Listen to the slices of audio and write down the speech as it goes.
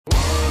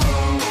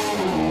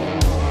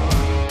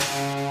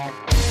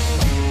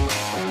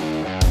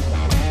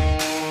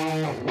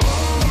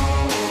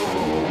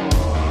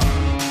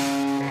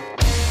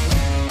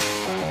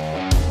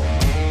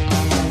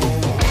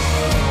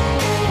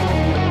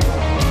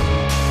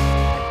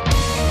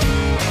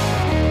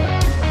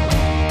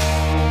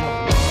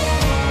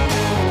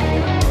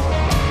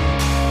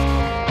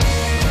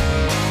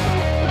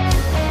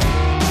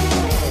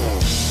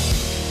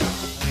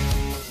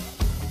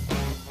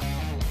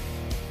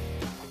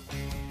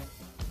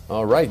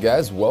All right,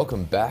 guys,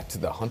 welcome back to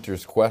the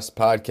Hunter's Quest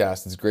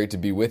podcast. It's great to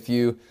be with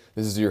you.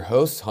 This is your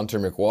host, Hunter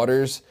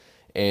McWaters,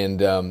 and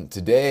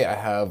today I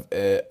have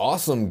an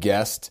awesome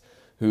guest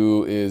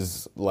who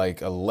is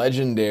like a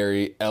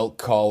legendary elk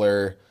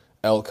caller,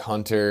 elk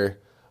hunter,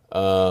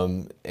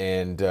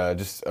 and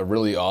just a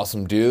really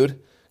awesome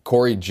dude.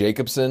 Corey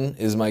Jacobsen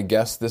is my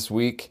guest this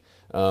week.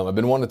 I've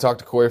been wanting to talk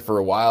to Corey for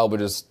a while, but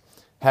just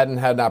hadn't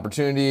had an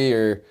opportunity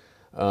or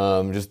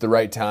just the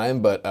right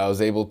time, but I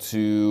was able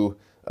to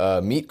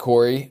meet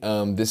Corey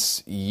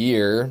this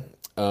year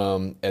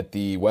at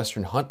the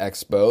Western Hunt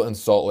Expo in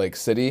Salt Lake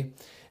City,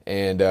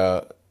 and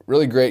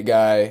really great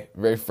guy,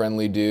 very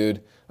friendly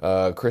dude,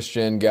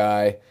 Christian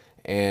guy,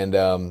 and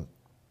I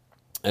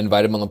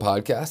invited him on the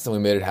podcast, and we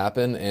made it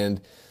happen. And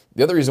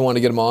the other reason I wanted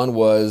to get him on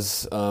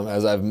was,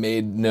 as I've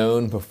made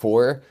known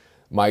before,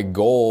 my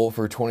goal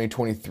for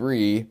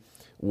 2023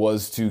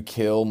 was to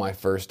kill my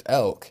first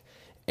elk,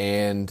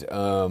 and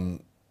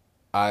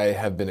I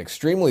have been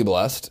extremely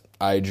blessed.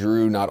 I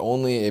drew not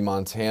only a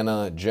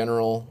Montana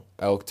General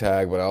elk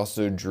tag, but I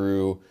also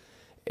drew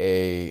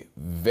a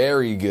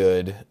very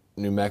good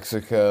New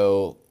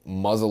Mexico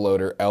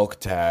muzzleloader elk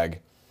tag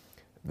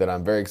that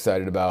I'm very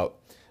excited about.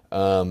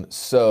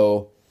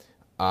 So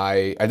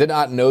I did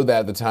not know that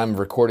at the time of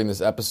recording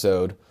this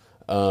episode.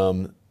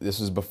 This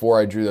was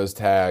before I drew those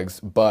tags,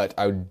 but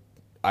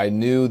I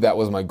knew that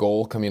was my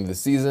goal coming into the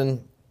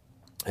season,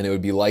 and it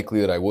would be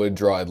likely that I would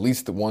draw at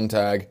least one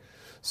tag.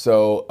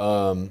 So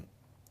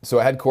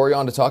I had Corey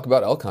on to talk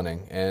about elk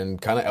hunting and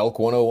kind of elk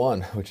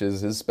 101, which is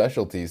his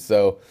specialty.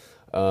 So,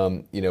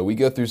 we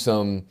go through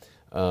some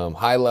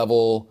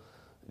high-level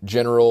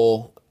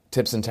general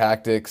tips and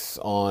tactics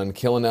on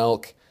killing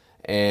elk,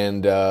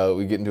 and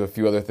we get into a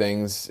few other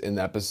things in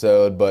the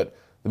episode. But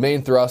the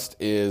main thrust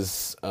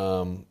is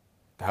how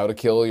to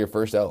kill your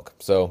first elk.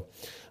 So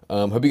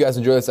hope you guys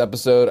enjoy this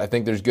episode. I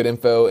think there's good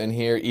info in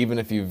here, even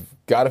if you've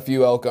got a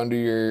few elk under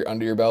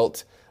your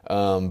belt.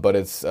 But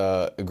it's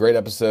a great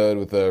episode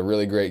with a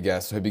really great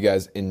guest. So I hope you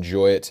guys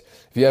enjoy it.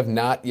 If you have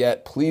not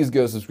yet, please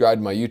go subscribe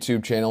to my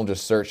YouTube channel.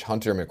 Just search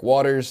Hunter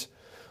McWaters.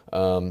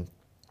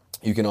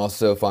 You can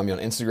also find me on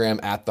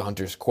Instagram at The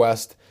Hunter's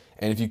Quest.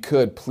 And if you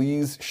could,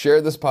 please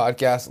share this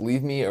podcast.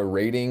 Leave me a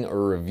rating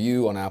or a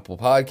review on Apple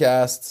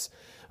Podcasts.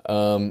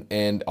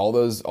 And all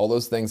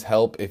those things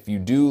help. If you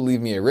do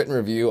leave me a written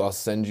review, I'll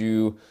give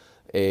you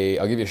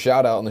a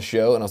shout out on the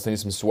show, and I'll send you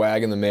some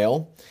swag in the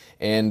mail.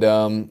 And,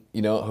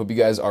 hope you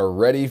guys are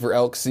ready for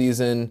elk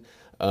season.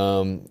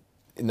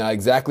 Not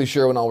exactly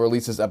sure when I'll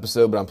release this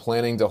episode, but I'm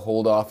planning to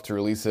hold off to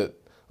release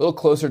it a little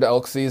closer to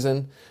elk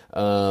season.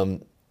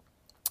 And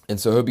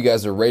so I hope you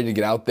guys are ready to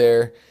get out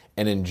there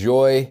and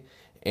enjoy.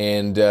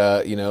 And,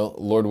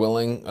 Lord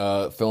willing,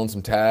 fill in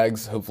some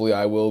tags. Hopefully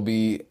I will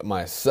be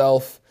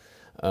myself.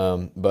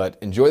 But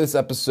enjoy this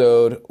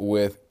episode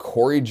with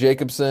Corey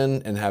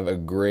Jacobsen and have a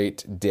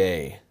great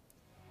day.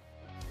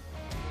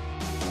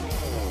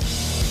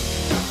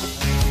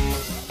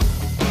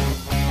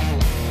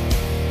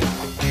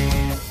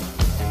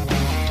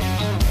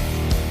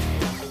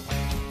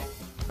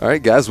 All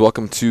right, guys,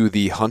 welcome to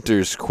the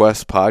Hunter's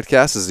Quest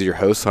podcast. This is your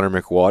host, Hunter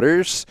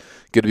McWaters.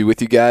 Good to be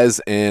with you guys,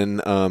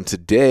 and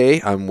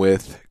today I'm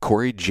with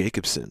Corey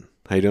Jacobsen.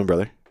 How you doing,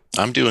 brother?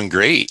 I'm doing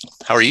great.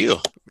 How are you?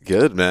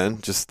 Good,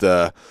 man. Just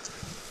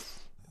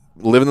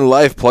living the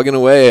life, plugging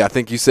away. I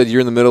think you said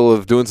you're in the middle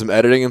of doing some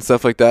editing and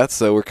stuff like that,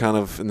 so we're kind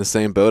of in the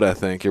same boat, I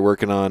think. You're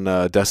working on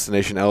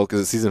Destination Elk.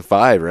 Is it season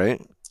 5,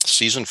 right?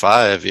 Season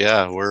 5,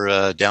 yeah.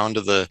 We're down to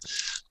the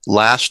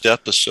last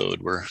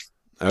episode. We're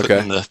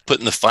putting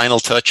the final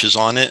touches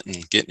on it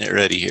and getting it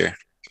ready here.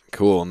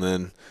 Cool. And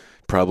then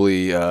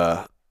probably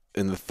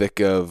in the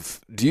thick of,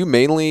 do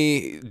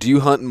you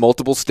hunt in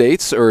multiple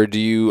states, or are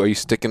you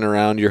sticking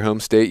around your home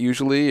state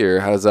usually, or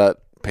how does that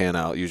pan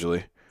out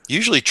usually?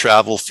 Usually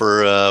travel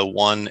for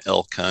one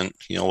elk hunt.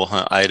 We'll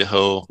hunt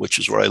Idaho, which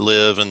is where I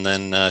live, and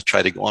then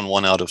try to go on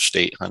one out of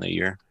state hunt a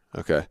year.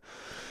 Okay.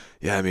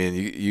 Yeah, I mean,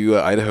 you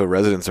Idaho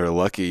residents are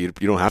lucky. You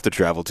don't have to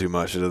travel too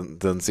much. It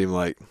doesn't seem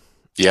like.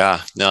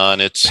 Yeah, no,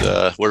 and it's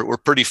we're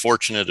pretty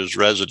fortunate as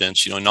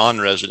residents.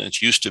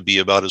 Non-residents used to be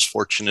about as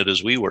fortunate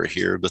as we were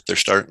here, but they're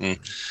starting,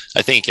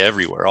 I think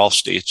everywhere, all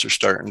states are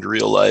starting to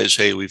realize,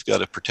 hey, we've got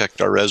to protect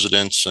our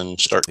residents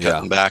and start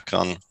cutting back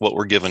on what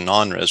we're giving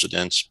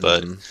non-residents.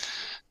 But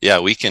yeah,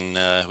 we can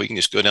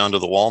just go down to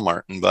the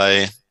Walmart and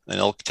buy an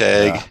elk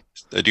tag,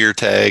 a deer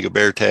tag, a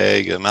bear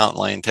tag, a mountain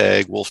lion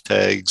tag, wolf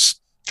tags,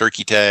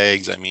 turkey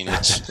tags. I mean,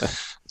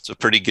 it's a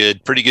pretty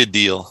good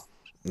deal.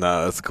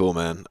 No, that's cool,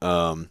 man.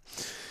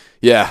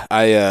 Yeah,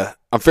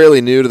 I'm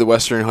fairly new to the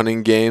Western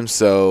hunting game,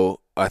 so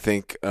I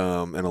think in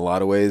a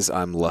lot of ways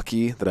I'm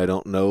lucky that I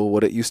don't know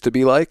what it used to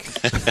be like.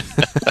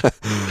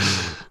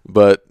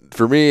 But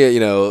for me,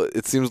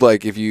 it seems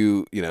like if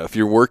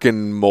you're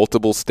working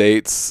multiple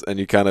states and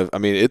you kind of, I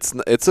mean,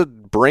 it's a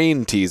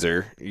brain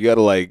teaser. You got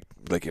to like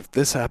if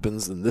this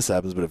happens, then this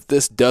happens, but if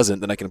this doesn't,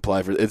 then I can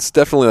apply for it. It's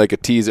definitely like a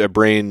teaser, a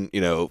brain,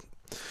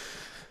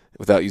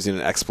 without using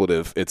an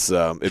expletive.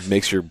 It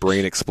makes your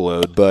brain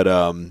explode,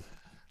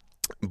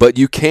 but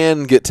you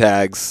can get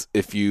tags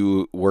if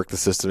you work the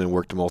system and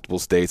work to multiple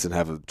states and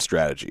have a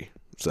strategy.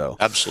 So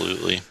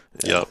absolutely,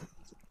 yeah. Yep.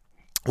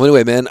 Well,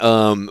 anyway,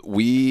 man,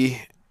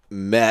 we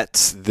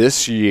met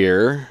this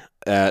year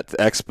at the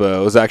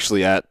expo. It was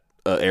actually at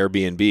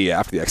Airbnb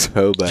after the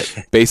expo,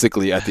 but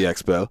basically at the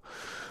expo.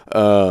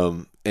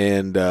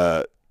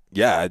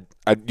 Yeah,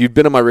 you'd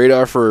been on my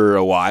radar for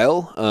a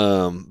while,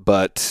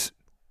 but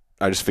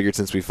I just figured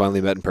since we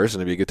finally met in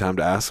person, it'd be a good time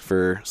to ask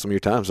for some of your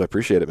time. So I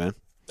appreciate it, man.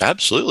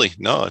 Absolutely.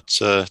 No,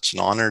 it's an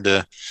honor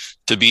to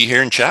be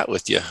here and chat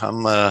with you.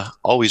 I'm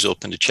always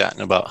open to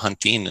chatting about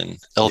hunting and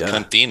elk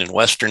hunting and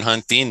Western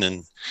hunting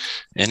and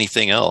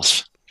anything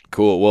else.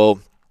 Cool. Well,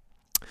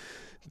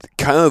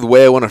 kind of the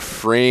way I want to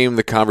frame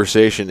the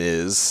conversation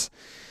is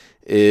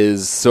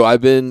so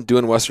I've been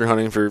doing Western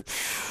hunting for,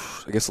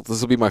 I guess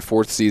this will be my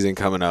 4th season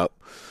coming up.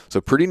 So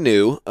pretty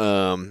new.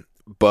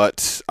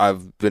 But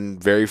I've been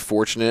very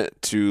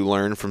fortunate to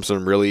learn from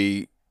some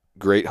really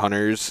great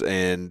hunters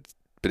and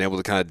been able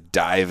to kind of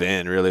dive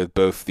in really with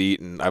both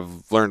feet, and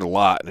I've learned a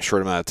lot in a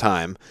short amount of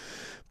time,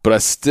 but I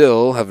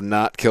still have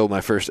not killed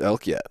my first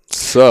elk yet.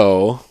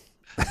 So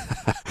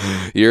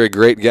you're a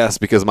great guest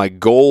because my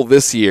goal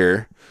this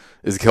year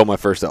is to kill my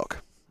first elk.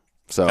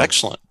 So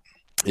excellent.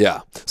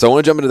 Yeah. So I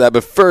want to jump into that,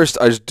 but first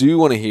I just do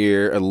want to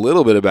hear a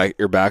little bit about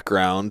your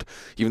background,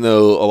 even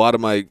though a lot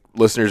of my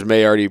listeners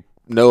may already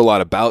know a lot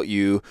about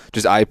you.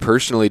 Just I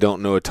personally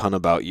don't know a ton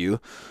about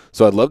you.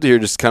 So I'd love to hear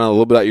just kind of a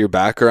little bit about your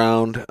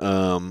background,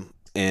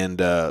 and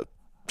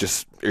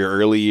just your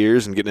early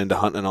years and getting into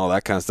hunting and all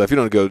that kind of stuff. You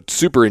don't go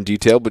super in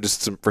detail, but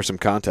just for some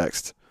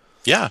context.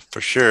 Yeah, for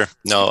sure.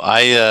 No,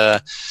 I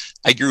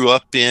grew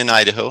up in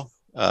Idaho,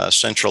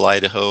 central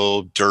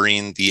Idaho,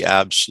 during the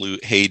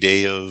absolute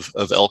heyday of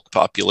elk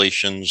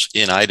populations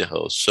in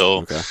Idaho.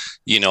 So, Okay.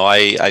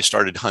 I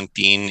started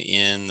hunting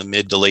in the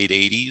mid to late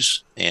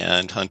 80s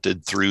and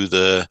hunted through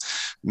the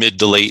mid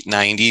to late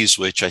 90s,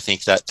 which I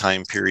think that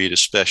time period,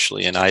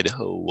 especially in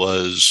Idaho,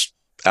 was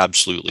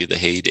absolutely the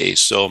heyday.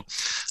 So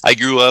I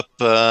grew up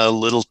a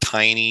little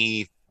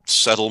tiny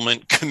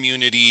settlement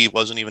community.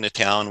 Wasn't even a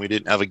town. We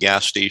didn't have a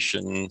gas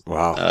station.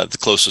 Wow. The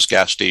closest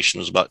gas station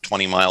was about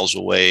 20 miles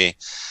away.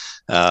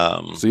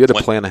 So you had to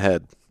plan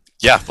ahead.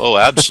 Yeah. Oh,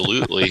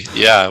 absolutely.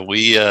 Yeah.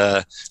 We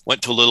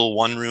went to a little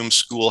one-room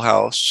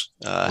schoolhouse,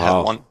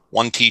 Wow. had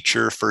one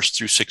teacher, 1st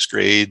through 6th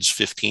grades,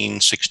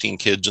 15, 16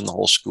 kids in the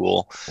whole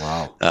school.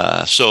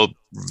 Wow. So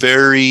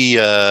very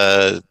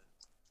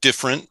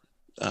different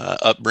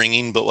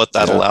upbringing, but what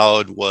that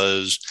allowed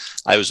was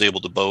I was able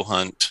to bow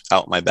hunt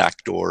out my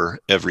back door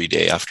every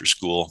day after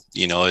school.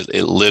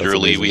 It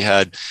literally, we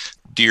had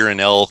deer and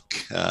elk,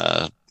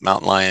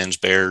 mountain lions,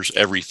 bears,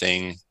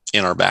 everything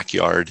in our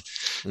backyard.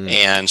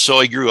 And so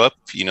I grew up,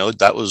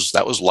 that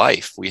was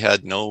life. We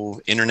had no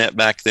internet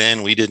back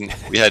then. We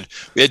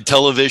had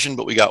television,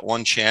 but we got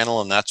one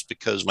channel, and that's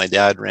because my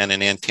dad ran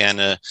an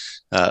antenna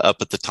up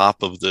at the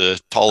top of the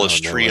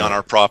tallest tree on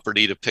our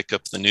property to pick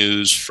up the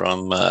news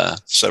from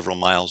several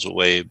miles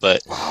away.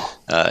 But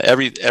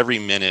every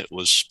minute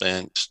was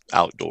spent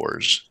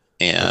outdoors,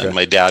 and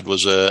my dad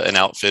was an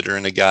outfitter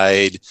and a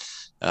guide.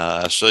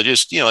 So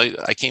just,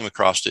 I came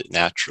across it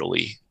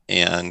naturally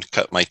and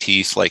cut my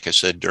teeth, like I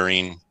said,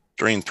 during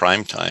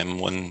prime time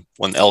when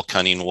elk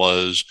hunting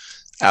was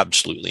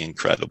absolutely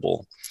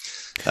incredible.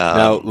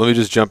 Now, let me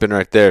just jump in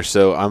right there.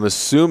 So I'm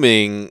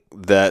assuming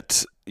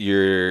that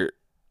you're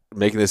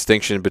making the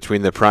distinction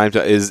between the prime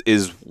time.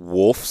 Is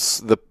wolves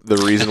the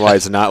reason why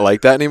it's not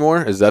like that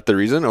anymore? Is that the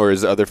reason, or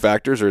is it other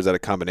factors, or is that a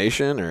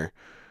combination, or?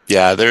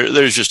 Yeah,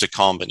 there's just a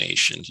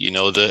combination.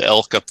 The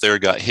elk up there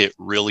got hit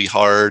really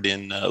hard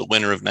in the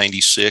winter of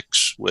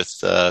 '96 with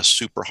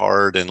super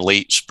hard and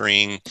late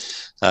spring,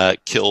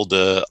 killed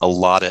a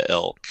lot of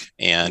elk.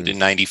 And in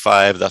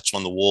 '95, that's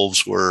when the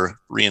wolves were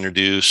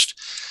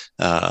reintroduced.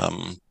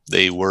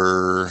 They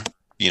were,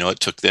 it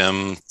took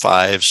them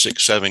 5,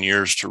 6, 7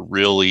 years to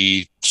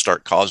really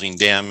start causing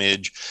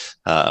damage,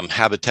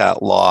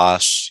 habitat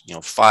loss,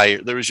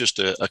 fire. There was just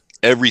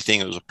everything.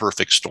 It was a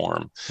perfect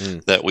storm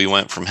that we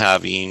went from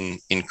having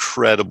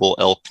incredible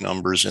elk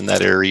numbers in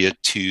that area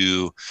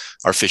to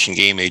our Fish and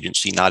Game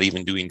Agency not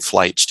even doing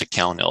flights to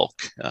count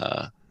elk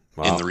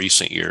in the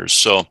recent years.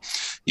 So,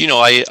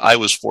 I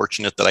was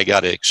fortunate that I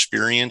got to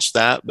experience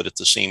that, but at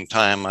the same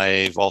time,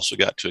 I've also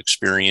got to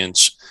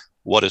experience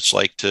what it's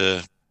like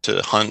to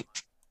hunt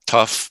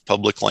tough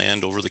public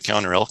land over the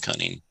counter elk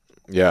hunting.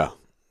 Yeah,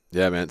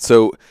 man.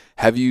 So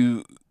I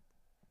know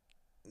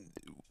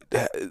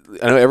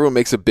everyone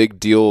makes a big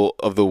deal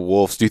of the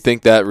wolves. Do you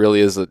think that really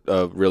is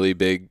a really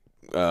big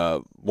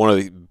one of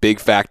the big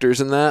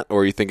factors in that,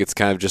 or you think it's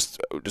kind of just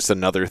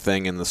another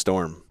thing in the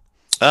storm?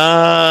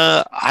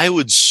 I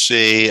would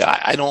say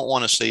I don't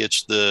want to say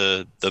it's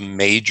the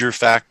major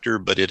factor,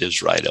 but it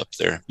is right up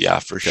there. Yeah,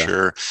 for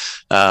sure.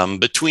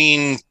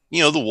 Between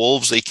the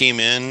wolves, they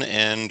came in,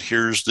 and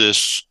here's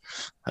this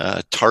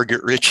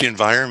target-rich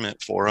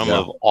environment for them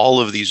of all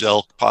of these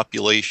elk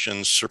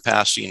populations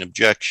surpassing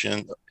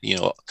objection.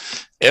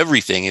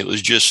 Everything. It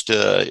was just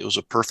it was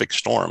a perfect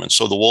storm, and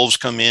so the wolves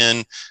come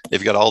in.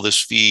 They've got all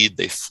this feed.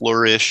 They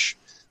flourish.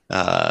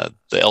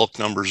 The elk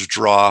numbers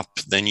drop,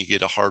 then you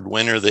get a hard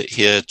winter that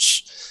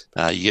hits,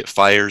 you get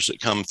fires that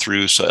come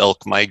through, so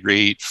elk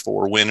migrate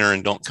for winter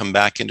and don't come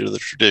back into the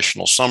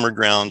traditional summer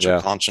grounds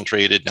or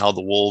concentrated. Now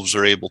the wolves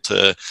are able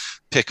to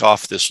pick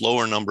off this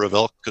lower number of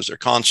elk because they're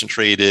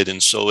concentrated,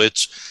 and so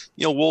it's,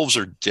 wolves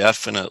are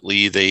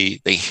definitely,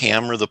 they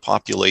hammer the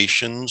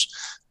populations.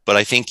 But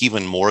I think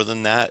even more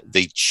than that,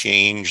 they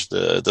change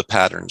the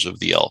patterns of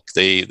the elk.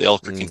 The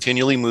elk are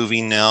continually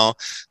moving now.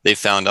 They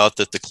found out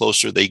that the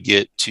closer they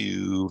get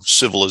to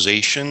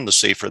civilization, the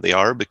safer they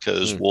are,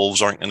 because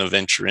wolves aren't going to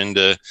venture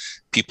into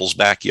people's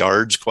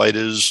backyards quite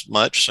as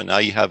much. So now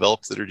you have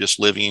elk that are just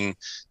living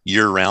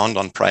year round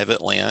on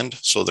private land.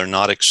 So they're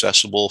not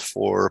accessible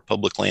for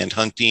public land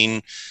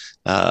hunting.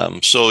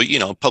 So,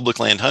 public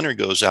land hunter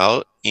goes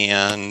out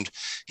and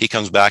he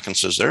comes back and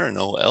says, there are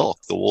no elk.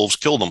 The wolves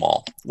killed them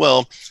all.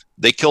 Well,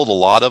 they killed a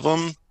lot of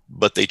them,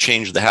 but they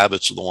changed the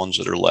habits of the ones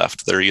that are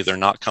left. They're either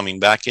not coming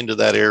back into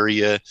that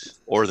area,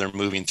 or they're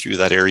moving through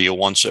that area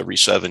once every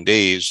 7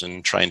 days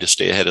and trying to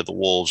stay ahead of the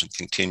wolves and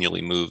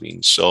continually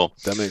moving. So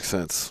that makes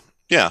sense.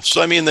 Yeah.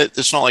 So, I mean, that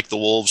it's not like the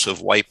wolves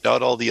have wiped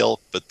out all the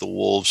elk, but the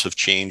wolves have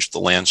changed the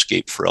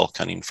landscape for elk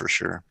hunting for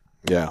sure.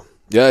 Yeah.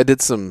 Yeah. I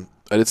did some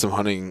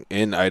hunting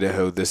in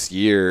Idaho this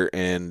year,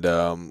 and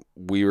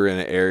we were in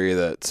an area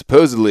that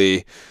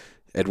supposedly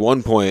at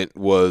one point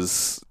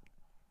was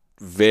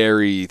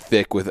very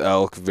thick with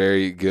elk,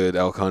 very good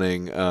elk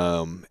hunting,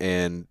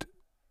 and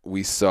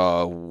we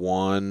saw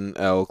one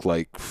elk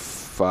like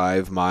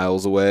 5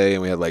 miles away,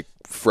 and we had like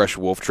fresh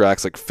wolf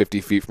tracks like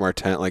 50 feet from our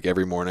tent like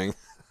every morning.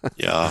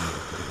 Yeah.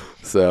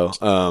 So,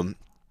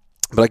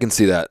 but I can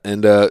see that.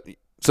 And so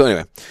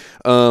anyway,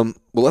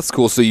 well, that's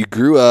cool. So you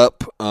grew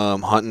up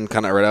hunting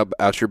kind of right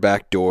out your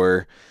back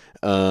door.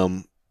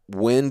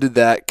 When did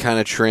that kind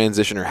of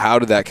transition, or how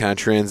did that kind of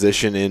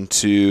transition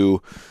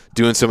into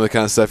doing some of the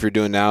kind of stuff you're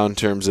doing now in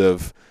terms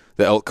of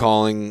the elk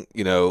calling,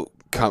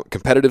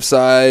 competitive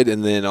side,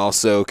 and then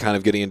also kind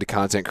of getting into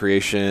content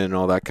creation and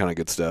all that kind of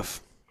good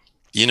stuff?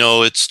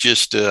 It's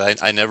just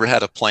I never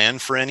had a plan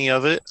for any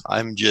of it.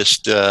 I'm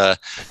just I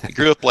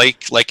grew up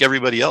like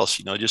everybody else,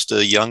 just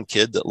a young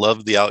kid that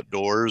loved the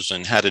outdoors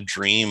and had a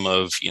dream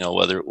of,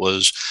 whether it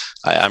was,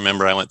 I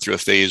remember I went through a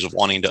phase of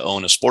wanting to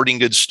own a sporting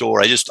goods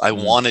store. I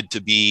wanted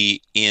to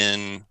be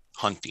in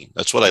hunting.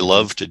 That's what I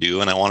love to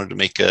do, and I wanted to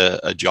make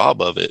a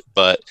job of it.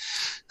 But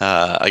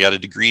I got a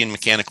degree in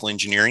mechanical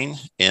engineering,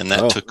 and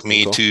that took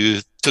me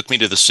to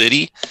the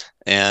city,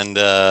 and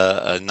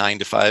a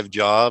 9-to-5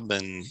 job,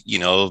 and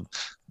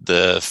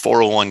the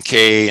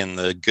 401k and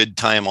the good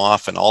time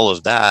off and all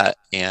of that.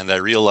 And I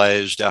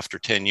realized after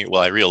 10 years,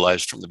 well, I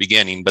realized from the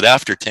beginning, but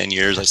after 10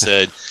 years, I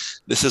said,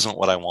 this isn't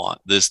what I want.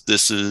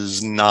 This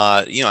is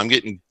not, I'm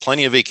getting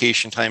plenty of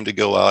vacation time to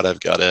go out. I've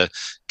got a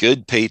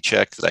good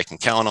paycheck that I can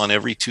count on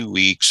every 2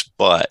 weeks,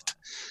 but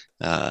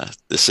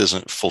this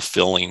isn't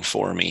fulfilling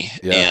for me.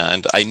 Yeah.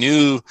 And I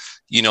knew,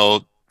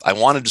 I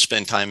wanted to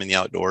spend time in the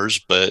outdoors,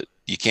 but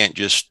you can't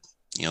just,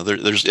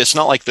 it's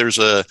not like there's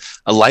a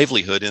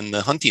livelihood in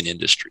the hunting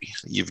industry.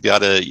 You've got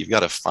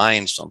to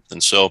find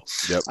something. So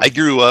I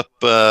grew up,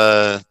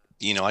 I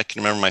can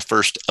remember my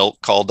first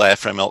elk call,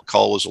 diaphragm elk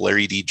call, was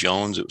Larry D.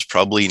 Jones. It was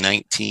probably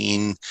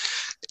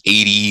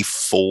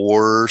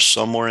 1984,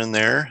 somewhere in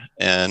there.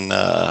 And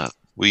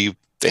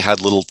they had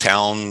little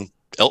town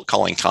elk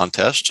calling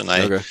contests, and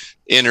I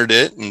entered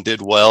it and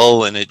did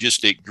well, and it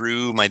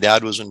grew. My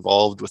dad was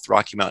involved with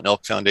Rocky Mountain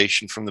Elk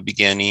Foundation from the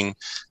beginning,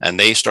 and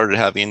they started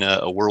having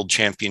a world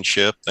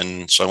championship,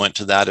 and so I went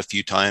to that a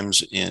few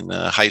times in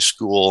high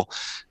school,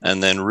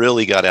 and then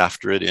really got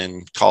after it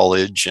in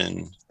college,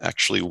 and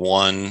actually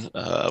won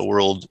a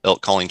world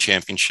elk calling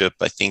championship,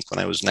 I think, when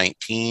I was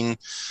 19,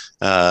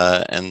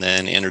 and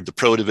then entered the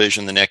pro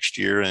division the next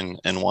year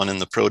and won in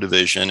the pro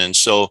division. And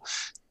so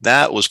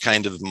that was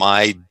kind of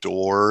my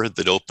door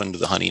that opened to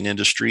the hunting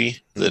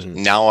industry, that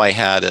now I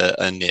had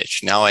a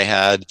niche. Now I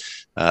had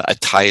a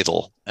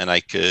title, and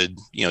I could,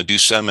 do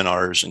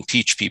seminars and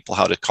teach people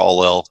how to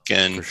call elk.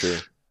 And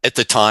at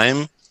the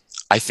time,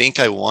 I think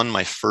I won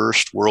my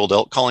first world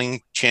elk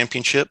calling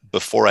championship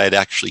before I had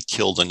actually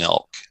killed an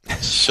elk.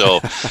 So,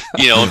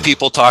 when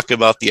people talk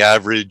about the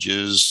average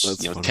is,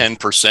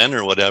 10%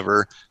 or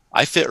whatever,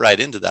 I fit right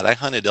into that. I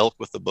hunted elk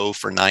with a bow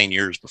for 9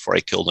 years before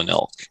I killed an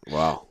elk.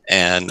 Wow.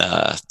 And,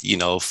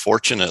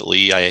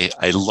 fortunately,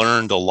 I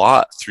learned a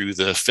lot through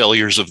the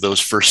failures of those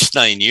first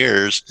 9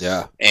 years.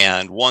 Yeah.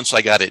 And once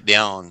I got it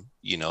down,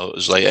 It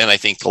was like, and I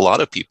think a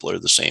lot of people are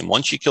the same.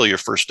 Once you kill your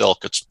first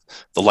elk, it's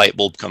the light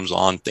bulb comes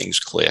on, things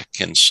click.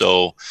 And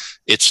so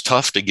it's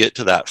tough to get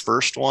to that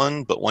first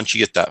one, but once you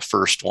get that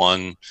first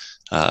one,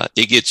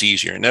 it gets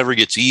easier. It never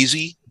gets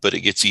easy, but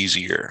it gets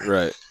easier.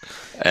 Right.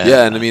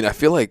 Yeah, and I mean, I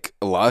feel like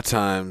a lot of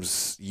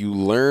times you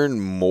learn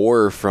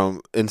more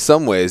in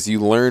some ways, you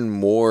learn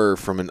more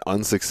from an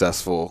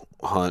unsuccessful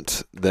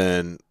hunt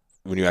than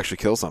when you actually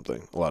kill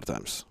something a lot of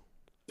times.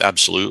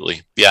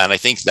 Absolutely. Yeah. And I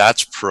think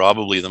that's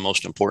probably the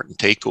most important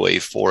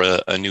takeaway for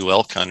a new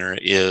elk hunter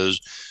is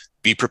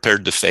be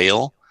prepared to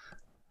fail,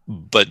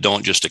 but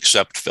don't just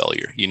accept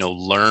failure,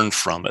 learn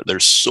from it.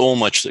 There's so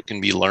much that can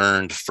be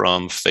learned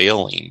from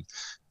failing.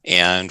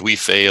 And we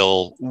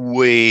fail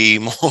way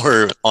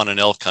more on an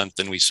elk hunt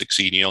than we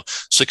succeed.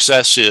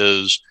 Success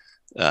is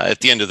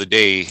at the end of the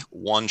day,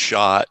 one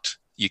shot,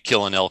 you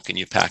kill an elk and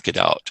you pack it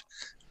out.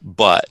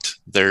 But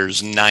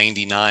there's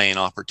 99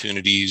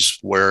 opportunities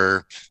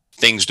where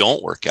things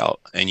don't work out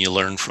and you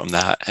learn from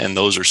that. And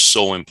those are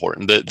so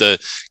important.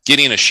 The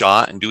getting a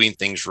shot and doing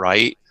things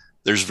right,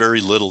 there's very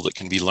little that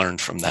can be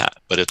learned from that,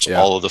 but it's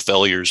all of the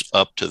failures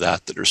up to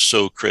that are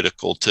so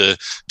critical to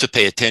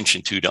pay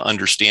attention to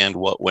understand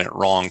what went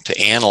wrong, to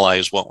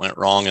analyze what went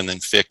wrong and then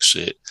fix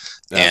it.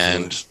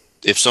 Absolutely. And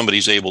if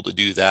somebody's able to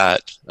do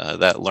that,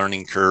 that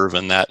learning curve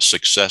and that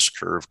success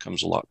curve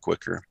comes a lot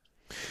quicker.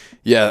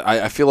 Yeah.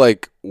 I feel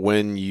like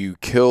when you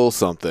kill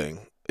something,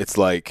 it's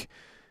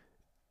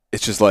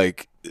just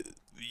like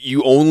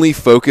you only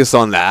focus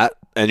on that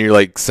and you're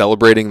like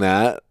celebrating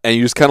that and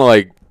you just kind of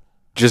like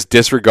just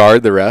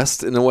disregard the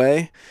rest in a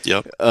way.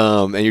 Yep.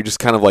 And you're just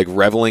kind of like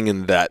reveling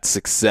in that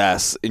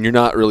success and you're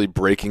not really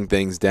breaking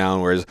things down.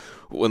 Whereas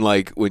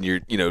when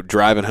you're,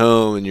 driving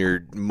home and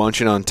you're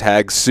munching on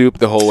tag soup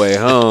the whole way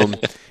home,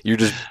 you're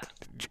just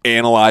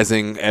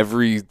analyzing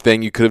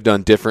everything you could have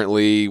done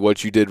differently,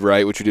 what you did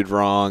right, what you did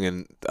wrong.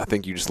 And I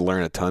think you just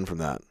learn a ton from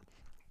that.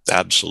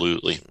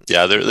 Absolutely.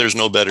 Yeah, there's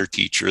no better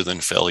teacher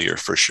than failure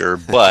for sure.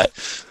 But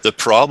the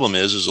problem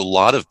is a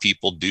lot of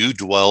people do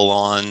dwell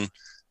on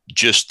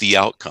just the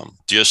outcome,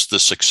 just the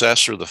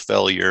success or the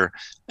failure,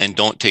 and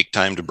don't take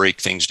time to break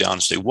things down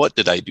and say, what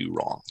did I do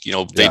wrong?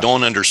 They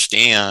don't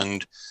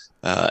understand.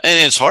 And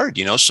it's hard,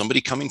 somebody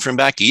coming from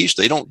back east,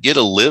 they don't get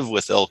to live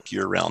with elk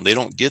year round. They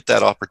don't get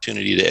that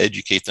opportunity to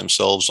educate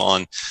themselves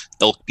on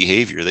elk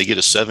behavior. They get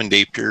a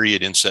 7-day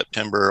period in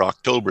September or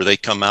October. They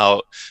come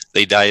out,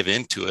 they dive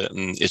into it,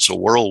 and it's a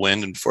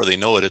whirlwind. And before they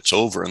know it, it's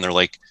over. And they're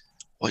like,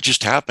 what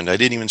just happened? I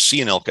didn't even see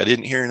an elk. I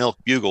didn't hear an elk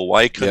bugle.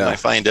 Why couldn't I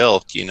find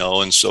elk?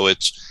 And so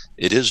it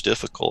is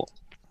difficult.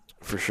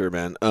 For sure,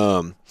 man.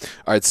 All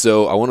right.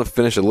 So I want to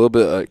finish a little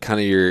bit, kind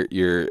of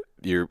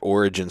your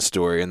origin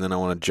story, and then I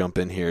want to jump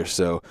in here.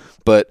 So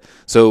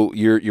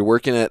you're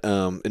working at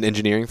an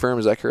engineering firm,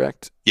 is that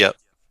correct? Yep.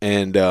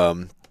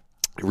 And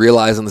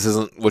realizing this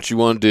isn't what you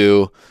want to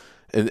do,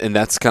 and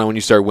that's kind of when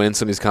you start winning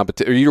some of these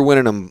competitions. Or you were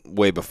winning them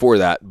way before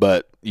that,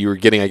 but you were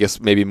getting, I guess,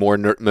 maybe more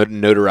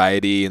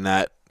notoriety in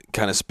that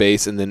kind of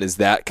space. And then is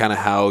that kind of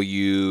how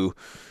you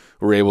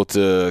were able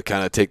to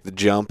kind of take the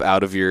jump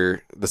out of the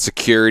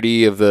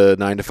security of the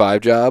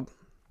 9-to-5 job?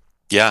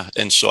 Yeah.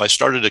 And so I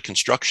started a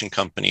construction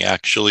company,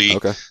 actually.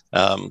 Okay.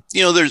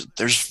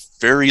 There's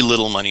very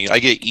little money. I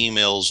get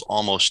emails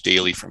almost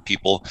daily from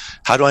people.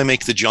 How do I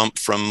make the jump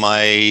from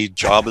my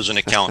job as an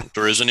accountant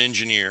or as an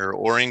engineer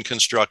or in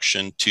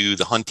construction to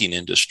the hunting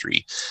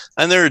industry?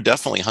 And there are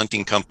definitely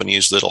hunting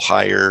companies that'll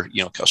hire,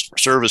 customer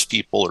service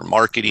people or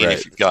marketing, right,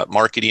 if you've got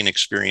marketing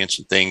experience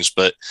and things.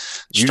 But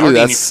usually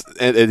that's,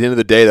 at the end of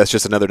the day, that's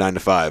just another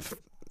 9-to-5.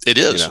 It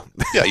is.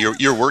 Yeah,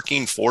 you're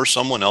working for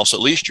someone else.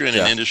 At least you're in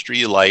an industry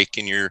you like,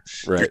 and you're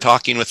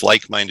talking with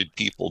like-minded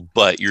people,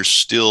 but you're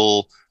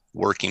still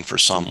working for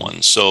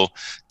someone. So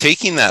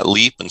taking that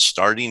leap and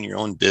starting your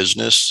own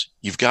business,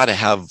 you've got to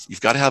have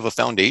a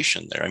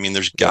foundation there. I mean,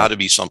 there's got to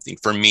be something.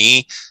 For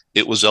me,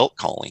 it was elk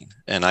calling,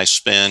 and I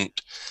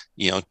spent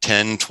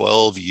 10,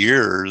 12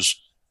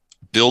 years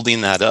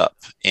building that up.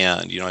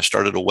 And, I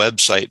started a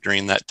website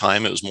during that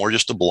time. It was more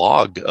just a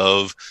blog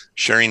of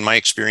sharing my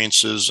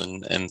experiences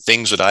and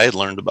things that I had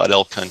learned about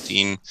elk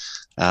hunting.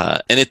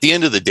 And at the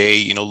end of the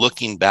day,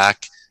 looking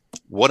back,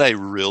 what I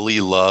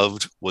really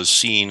loved was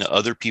seeing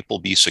other people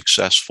be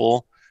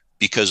successful,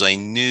 because I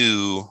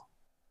knew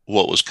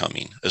what was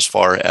coming as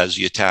far as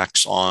the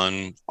attacks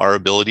on our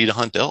ability to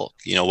hunt elk,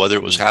 whether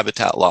it was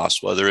habitat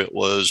loss, whether it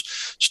was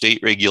state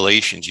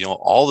regulations,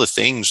 all the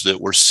things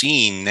that we're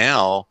seeing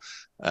now.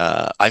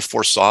 I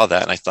foresaw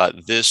that, and I thought,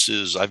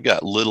 I've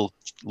got little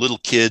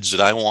kids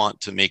that I want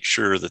to make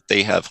sure that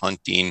they have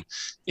hunting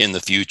in the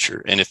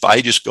future. And if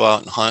I just go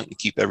out and hunt and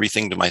keep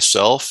everything to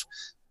myself,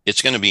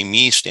 it's going to be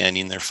me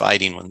standing there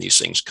fighting when these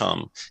things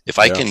come. If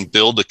I can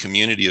build a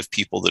community of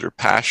people that are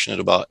passionate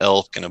about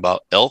elk and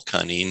about elk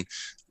hunting,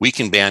 we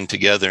can band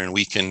together and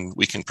we can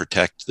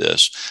protect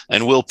this.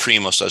 And Will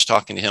Primos, I was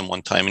talking to him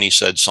one time, and he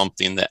said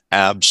something that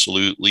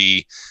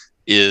absolutely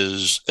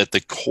is at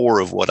the core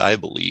of what I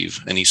believe.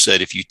 And he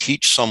said, if you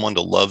teach someone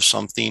to love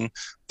something,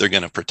 they're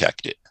going to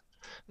protect it.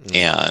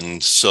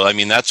 And so, I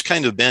mean, that's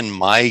kind of been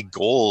my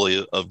goal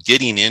of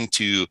getting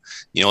into,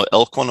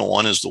 Elk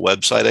 101 is the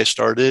website I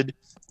started,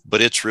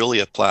 but it's really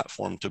a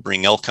platform to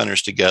bring elk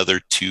hunters together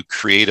to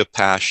create a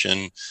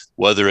passion,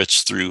 whether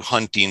it's through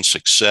hunting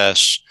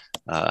success,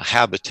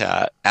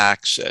 habitat,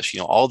 access,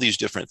 all these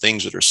different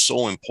things that are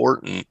so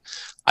important.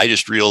 I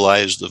just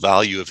realized the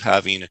value of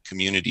having a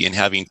community and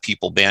having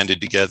people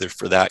banded together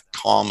for that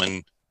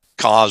common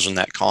cause and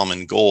that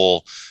common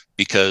goal,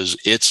 because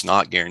it's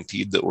not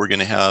guaranteed that we're going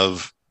to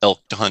have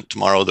elk to hunt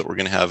tomorrow, that we're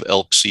going to have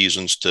elk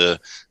seasons to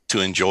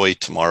enjoy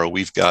tomorrow.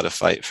 We've got to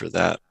fight for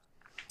that.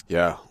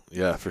 Yeah,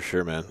 for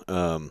sure, man.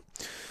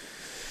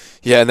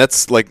 Yeah, and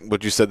that's like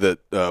what you said that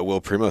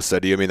Will Primo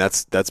said to you. I mean,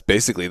 that's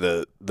basically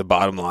the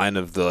bottom line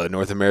of the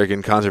North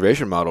American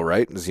conservation model,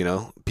 right? Is,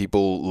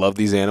 people love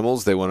these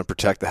animals. They want to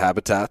protect the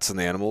habitats and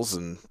the animals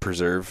and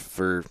preserve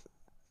for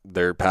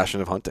their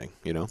passion of hunting,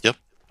 Yep.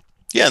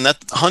 Yeah, and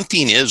that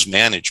hunting is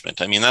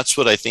management. I mean, that's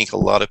what I think a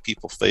lot of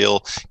people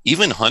fail.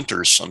 Even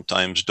hunters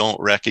sometimes don't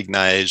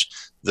recognize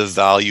the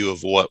value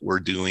of what we're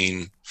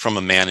doing from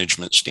a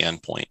management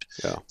standpoint.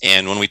 Yeah.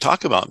 And when we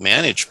talk about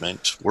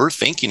management, we're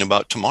thinking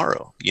about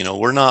tomorrow. We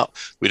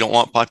don't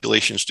want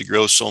populations to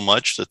grow so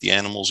much that the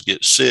animals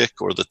get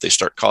sick or that they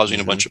start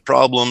causing a bunch of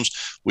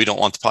problems. We don't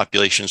want the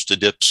populations to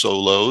dip so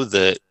low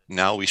that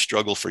now we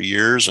struggle for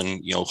years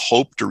and,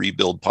 hope to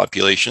rebuild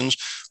populations.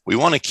 We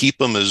want to keep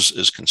them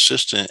as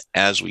consistent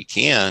as we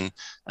can.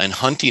 And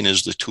hunting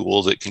is the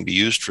tool that can be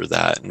used for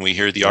that. And we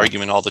hear the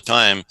argument all the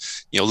time,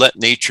 let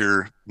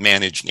nature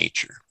manage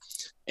nature.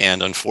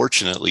 And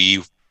unfortunately,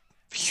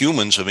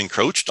 humans have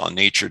encroached on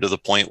nature to the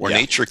point where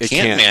nature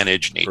can't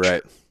manage nature.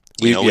 Right.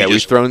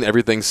 We've thrown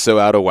everything so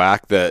out of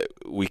whack that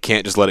we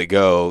can't just let it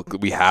go.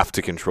 We have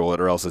to control it,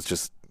 or else it's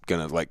just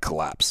going to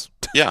collapse.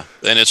 Yeah.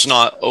 And it's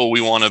not,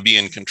 we want to be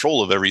in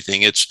control of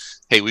everything.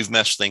 It's, hey, we've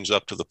messed things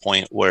up to the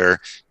point where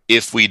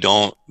if we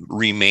don't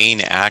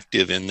remain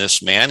active in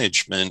this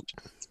management,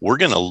 we're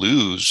going to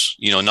lose,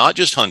 not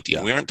just hunting.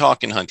 Yeah. We aren't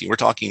talking hunting. We're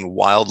talking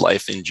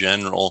wildlife in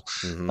general.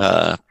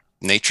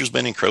 Nature's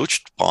been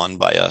encroached upon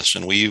by us,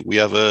 and we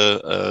have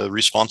a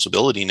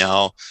responsibility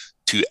now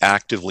to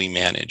actively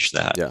manage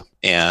that. Yeah.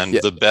 And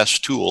the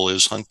best tool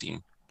is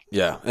hunting.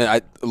 Yeah.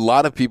 And a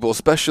lot of people,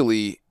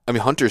 especially,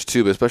 hunters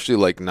too, but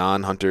especially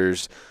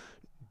non-hunters,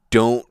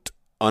 don't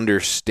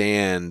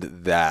understand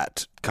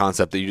that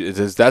concept.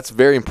 That's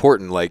very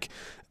important.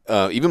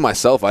 Even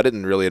myself, I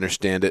didn't really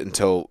understand it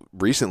until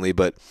recently.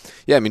 But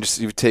yeah, just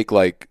you take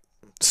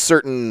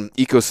certain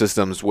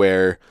ecosystems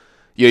where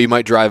you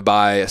might drive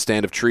by a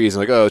stand of trees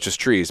and it's just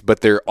trees,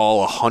 but they're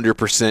all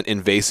 100%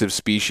 invasive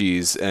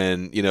species,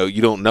 and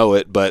you don't know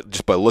it, but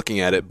just by looking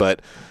at it.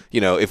 But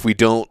if we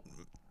don't,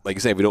 like you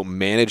say, if we don't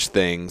manage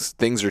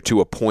things are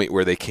to a point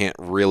where they can't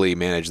really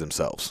manage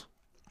themselves.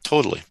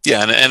 Totally.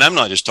 Yeah. And I'm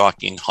not just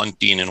talking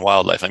hunting and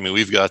wildlife.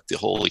 We've got the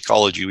whole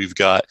ecology. We've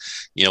got,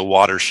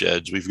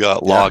 watersheds, we've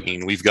got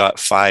logging, we've got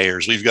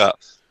fires, we've got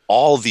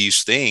all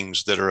these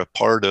things that are a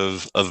part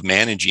of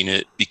managing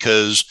it,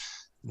 because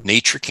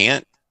nature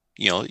can't,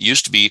 it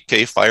used to be,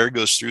 okay, fire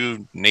goes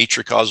through,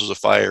 nature causes a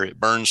fire, it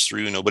burns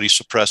through, nobody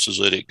suppresses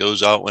it, it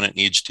goes out when it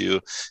needs to,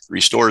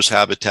 restores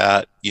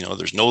habitat,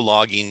 there's no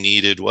logging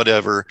needed,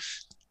 whatever.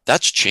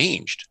 That's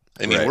changed.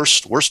 Right.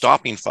 We're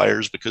stopping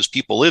fires because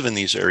people live in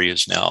these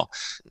areas now.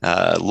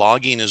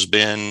 Logging has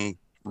been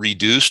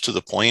reduced to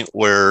the point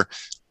where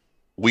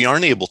we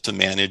aren't able to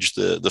manage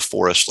the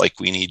forest like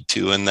we need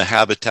to, and the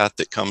habitat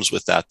that comes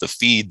with that, the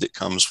feed that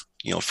comes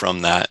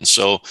from that. And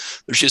so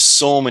there's just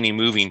so many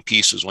moving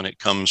pieces when it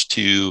comes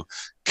to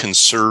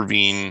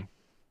conserving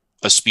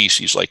a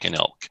species like an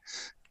elk.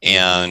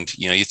 And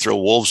you throw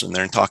wolves in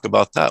there and talk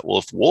about that. Well,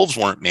 if wolves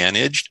weren't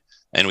managed,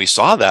 and we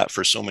saw that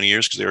for so many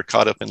years because they were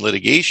caught up in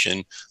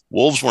litigation,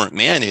 wolves weren't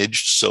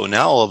managed. So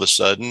now all of a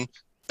sudden,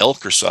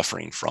 elk are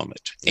suffering from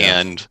it. Yeah.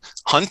 And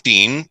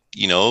hunting,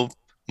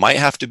 might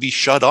have to be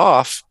shut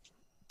off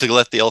to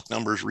let the elk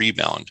numbers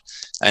rebound.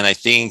 And I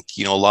think,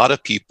 a lot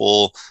of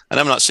people, and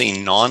I'm not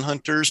saying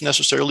non-hunters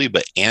necessarily,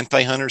 but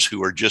anti-hunters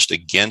who are just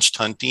against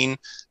hunting,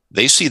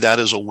 they see that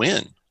as a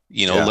win.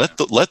 Let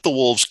the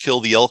wolves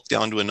kill the elk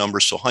down to a number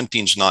so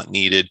hunting's not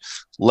needed.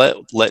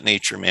 Let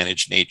nature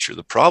manage nature.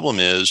 The problem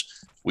is,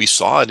 we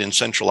saw it in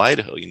central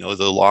Idaho,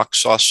 the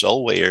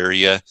Lochsaw-Selway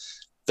area.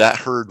 That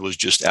herd was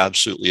just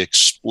absolutely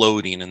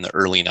exploding in the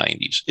early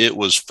 90s. It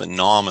was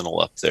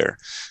phenomenal up there.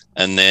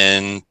 And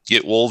then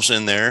get wolves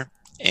in there,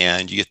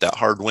 and you get that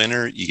hard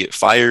winter, you get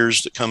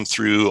fires that come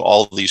through,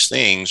 all of these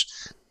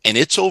things, and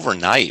it's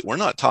overnight. We're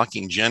not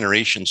talking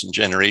generations and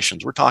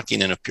generations. We're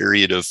talking in a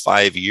period of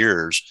 5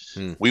 years.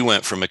 We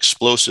went from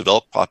explosive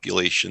elk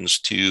populations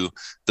to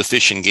the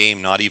Fish and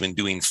Game not even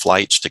doing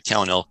flights to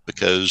count elk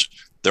because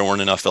there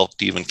weren't enough elk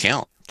to even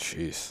count.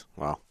 Jeez.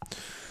 Wow.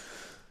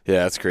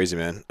 Yeah, that's crazy,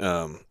 man.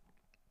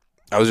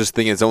 I was just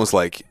thinking it's almost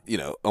like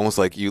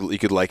you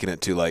could liken it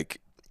to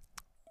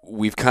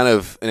we've kind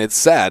of, and it's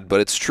sad, but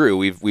it's true.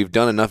 We've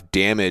done enough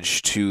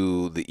damage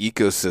to the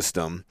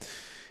ecosystem.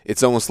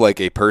 It's almost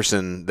like a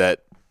person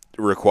that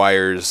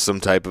requires some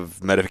type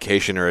of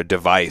medication or a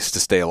device to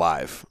stay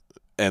alive.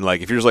 And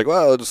like if you're just like,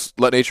 well, just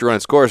let nature run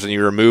its course, and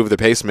you remove the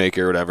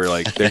pacemaker or whatever,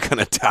 like they're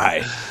gonna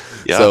die.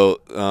 Yeah. So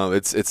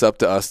it's up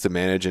to us to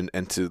manage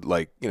and to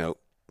like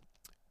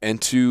and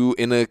to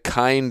in a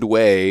kind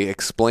way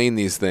explain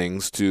these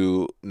things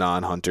to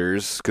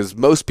non-hunters, because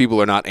most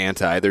people are not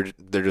anti,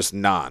 they're just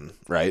non,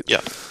 right?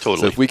 Yeah,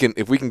 totally. So if we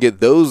can get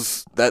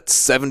that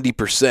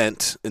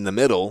 70% in the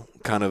middle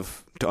kind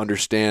of to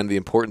understand the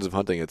importance of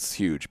hunting, it's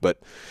huge.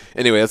 But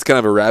anyway, that's kind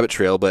of a rabbit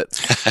trail, but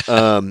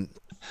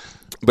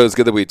but it's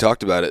good that we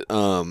talked about it.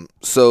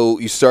 So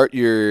you start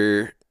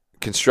your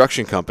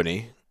construction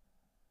company.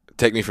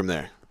 Take me from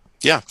there.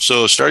 Yeah,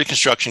 so started a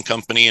construction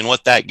company, and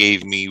what that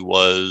gave me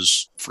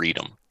was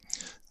freedom.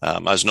 I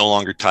was no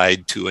longer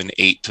tied to an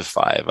 8 to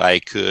 5. I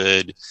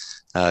could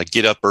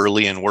get up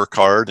early and work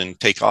hard and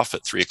take off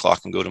at 3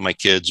 o'clock and go to my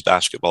kids'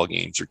 basketball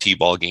games or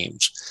t-ball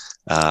games.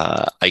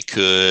 I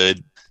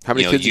could. How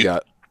many kids you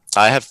got?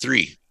 I have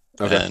 3.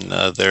 Okay.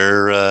 And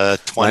they're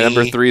 20. My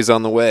number 3 is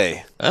on the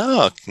way.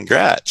 Oh,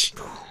 congrats.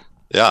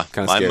 Yeah,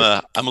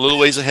 I'm a little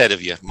ways ahead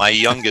of you. My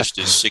youngest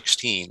is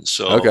 16,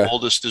 so okay.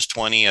 Oldest is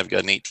 20. I've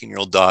got an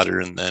 18-year-old daughter,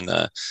 and then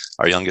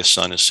our youngest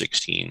son is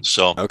 16.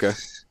 So, okay,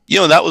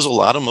 that was a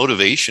lot of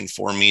motivation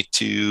for me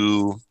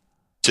to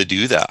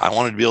do that. I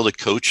wanted to be able to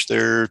coach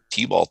their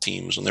t-ball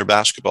teams and their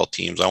basketball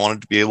teams. I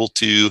wanted to be able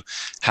to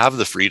have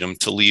the freedom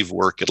to leave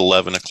work at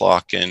 11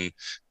 o'clock and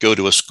go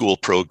to a school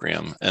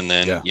program, and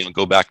then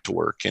go back to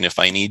work. And if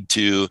I need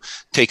to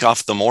take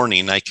off the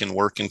morning, I can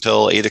work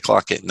until 8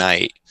 o'clock at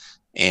night.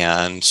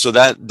 And so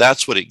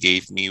that's what it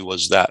gave me,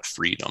 was that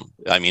freedom.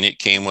 I mean, it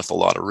came with a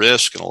lot of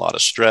risk and a lot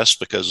of stress,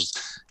 because,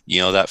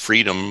 that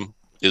freedom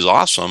is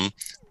awesome,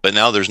 but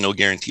now there's no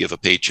guarantee of a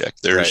paycheck.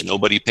 There's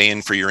nobody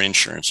paying for your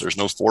insurance. There's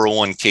no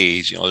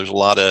 401ks. There's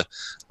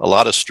a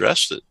lot of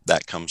stress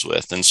that comes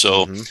with. And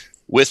so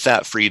with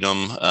that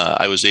freedom,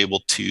 I was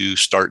able to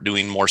start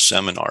doing more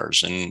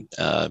seminars and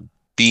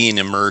being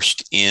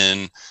immersed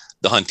in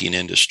the hunting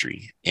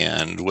industry.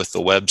 And with the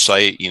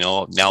website,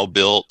 now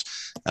built,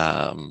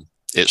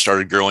 it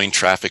started growing,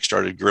 traffic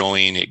started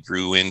growing. It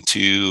grew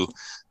into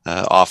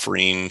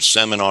offering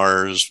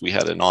seminars. We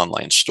had an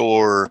online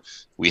store,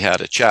 we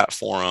had a chat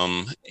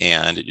forum,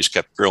 and it just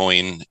kept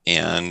growing.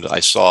 And I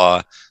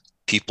saw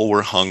people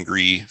were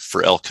hungry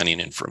for elk hunting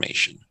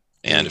information.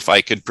 And if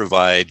I could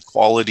provide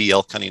quality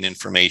elk hunting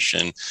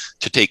information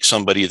to take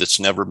somebody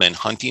that's never been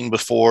hunting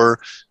before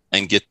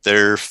and get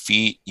their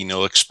feet,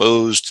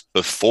 exposed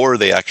before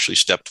they actually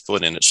stepped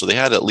foot in it, so they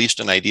had at least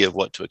an idea of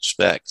what to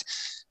expect,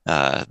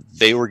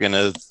 they were going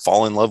to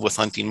fall in love with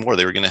hunting more.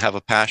 They were going to have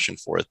a passion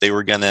for it. They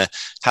were going to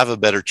have a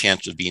better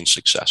chance of being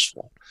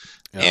successful.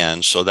 Yeah.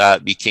 And so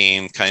that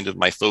became kind of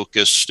my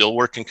focus, still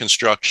working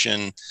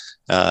construction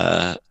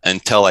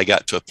until I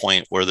got to a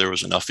point where there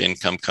was enough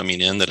income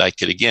coming in that I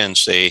could again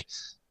say,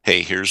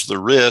 hey, here's the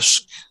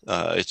risk.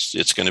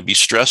 It's going to be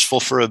stressful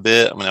for a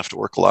bit. I'm going to have to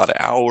work a lot of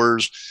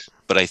hours,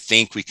 but I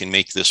think we can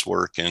make this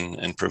work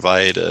and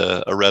provide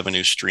a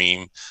revenue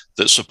stream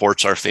that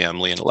supports our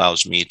family and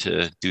allows me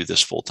to do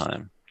this full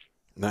time.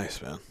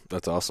 Nice, man.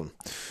 That's awesome.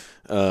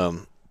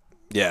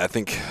 Yeah, I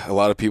think a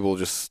lot of people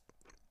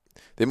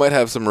they might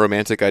have some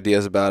romantic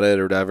ideas about it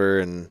or whatever,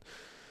 and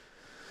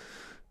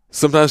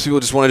sometimes people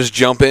just want to just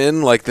jump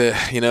in but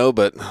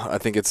I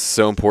think it's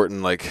so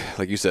important, like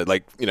you said,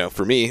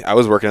 for me, I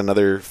was working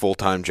another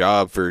full-time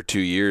job for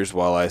 2 years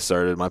while I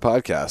started my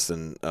podcast,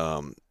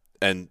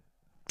 and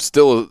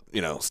still,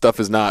 stuff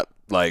is not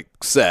like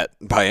set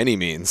by any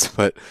means,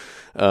 but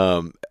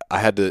I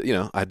had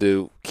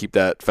to keep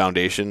that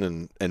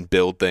foundation and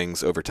build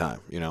things over time,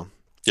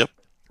 Yep.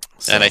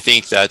 So. And I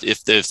think that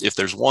if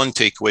there's one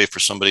takeaway for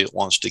somebody that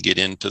wants to get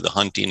into the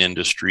hunting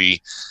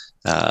industry,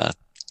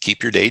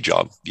 keep your day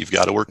job. You've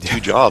got to work 2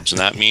 jobs, and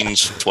that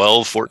means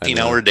 12,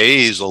 14-hour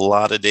days, a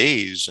lot of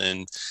days.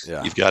 And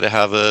you've got to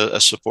have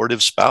a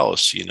supportive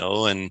spouse,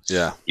 and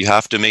you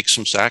have to make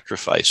some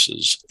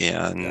sacrifices.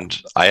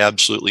 And I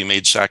absolutely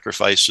made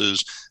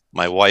sacrifices.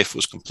 My wife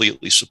was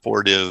completely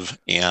supportive,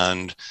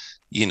 and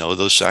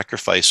those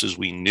sacrifices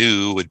we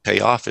knew would pay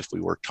off if we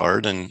worked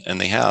hard,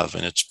 and they have.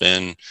 And it's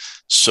been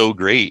so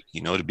great,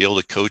 to be able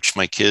to coach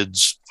my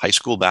kids' high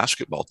school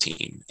basketball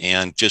team,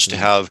 and just to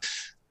have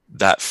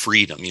that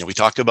freedom. We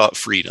talk about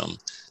freedom,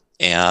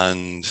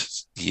 and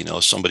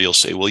somebody will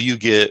say, well, you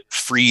get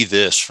free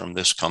this from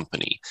this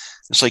company.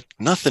 It's like,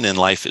 nothing in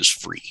life is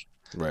free.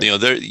 Right.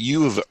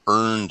 You have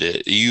earned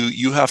it.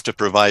 You have to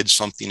provide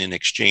something in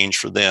exchange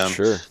for them.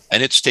 Sure.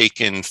 And it's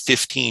taken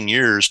 15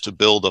 years to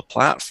build a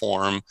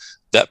platform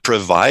that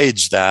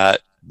provides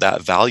that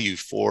value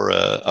for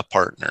a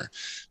partner.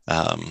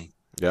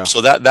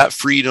 So that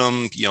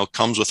freedom,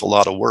 comes with a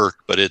lot of work,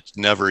 but it's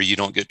never, you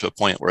don't get to a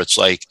point where it's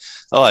like,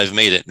 oh, I've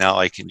made it. Now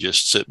I can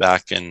just sit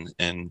back and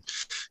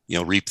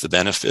reap the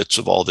benefits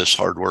of all this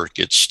hard work.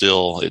 It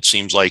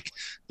seems like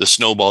the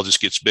snowball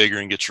just gets bigger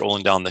and gets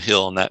rolling down the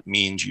hill. And that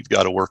means you've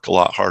got to work a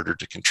lot harder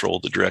to control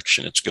the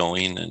direction it's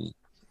going. And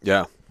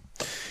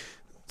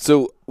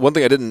so one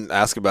thing I didn't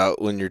ask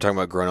about when you're talking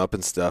about growing up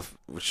and stuff,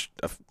 which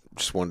I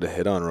just wanted to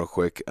hit on real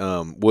quick,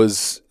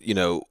 was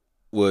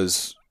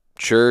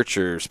church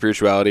or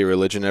spirituality,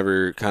 religion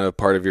ever kind of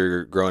part of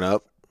your growing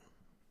up?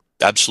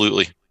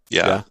 Absolutely.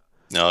 Yeah.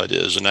 No, it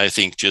is. And I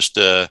think just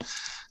an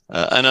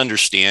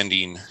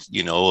understanding,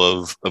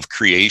 of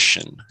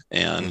creation,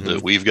 and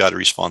that we've got a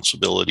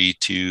responsibility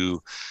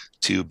to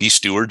be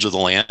stewards of the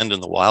land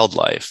and the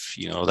wildlife.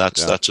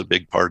 That's a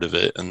big part of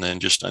it. And then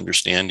just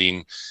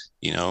understanding,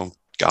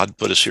 God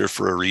put us here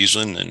for a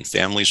reason, and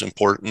family's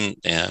important.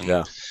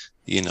 And,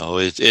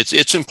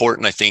 it's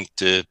important, I think,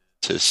 to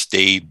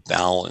stay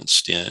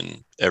balanced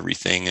in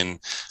everything. And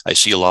I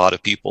see a lot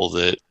of people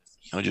that,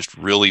 just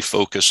really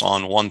focus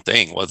on one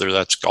thing, whether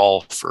that's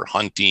golf or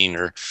hunting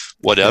or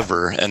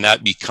whatever, and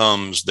that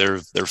becomes their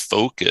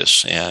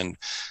focus. And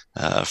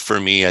for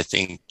me, I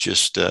think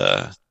just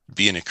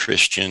being a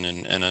Christian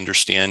and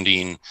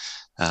understanding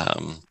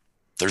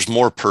there's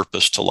more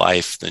purpose to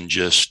life than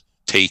just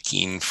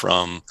taking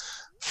from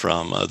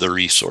the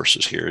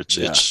resources here.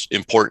 It's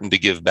important to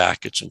give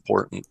back. It's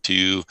important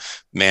to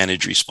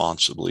manage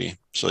responsibly.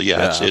 So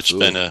it's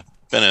been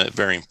a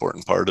very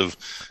important part of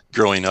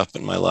growing up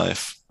in my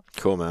life.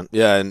 Cool, man.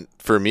 Yeah, and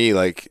for me,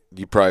 like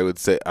you probably would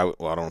say, I don't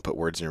want to put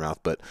words in your mouth,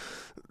 but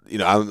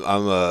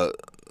I'm a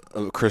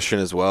Christian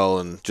as well,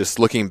 and just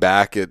looking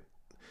back at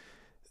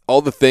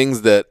all the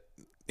things that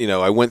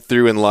I went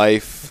through in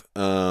life,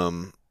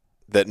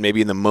 that maybe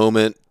in the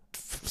moment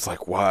it's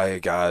like, why,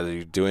 God, are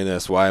you doing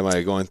this? Why am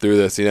I going through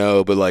this?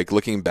 But like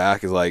looking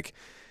back is like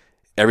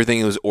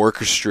everything was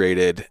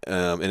orchestrated,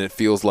 and it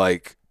feels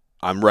like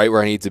I'm right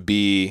where I need to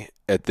be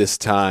at this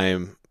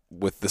time,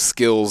 with the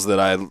skills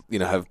that I,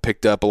 have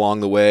picked up along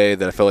the way,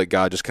 that I felt like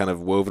God just kind of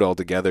wove it all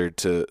together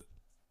to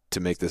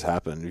make this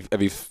happen.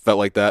 Have you felt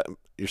like that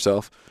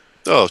yourself?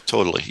 Oh,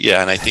 totally.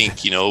 Yeah. And I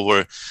think,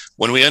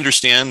 when we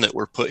understand that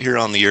we're put here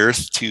on the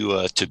earth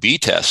to be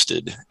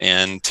tested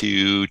and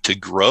to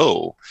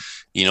grow,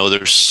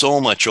 there's so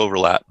much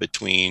overlap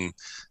between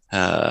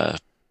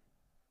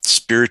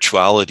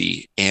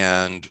spirituality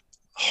and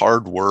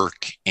hard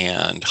work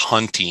and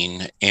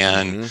hunting.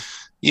 And,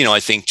 I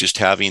think just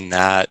having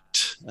that,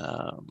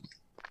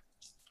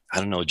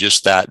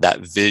 just that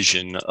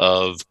vision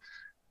of,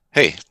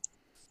 hey,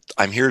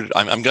 I'm here,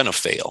 I'm going to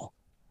fail,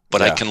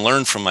 but I can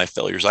learn from my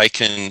failures. I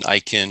can,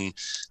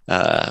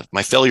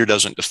 my failure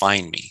doesn't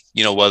define me,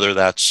 whether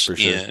that's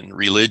in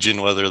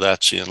religion, whether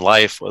that's in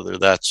life, whether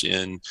that's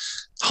in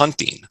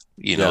hunting,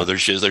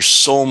 there's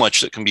so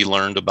much that can be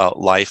learned about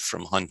life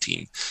from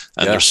hunting.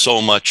 And there's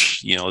so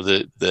much,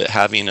 that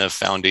having a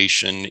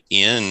foundation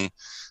in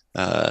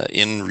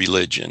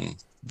religion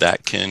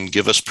that can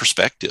give us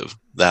perspective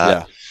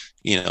that,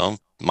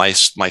 my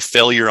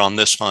failure on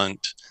this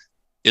hunt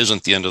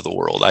isn't the end of the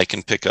world. I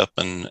can pick up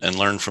and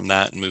learn from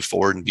that and move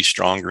forward and be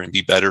stronger and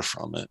be better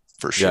from it,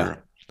 for sure.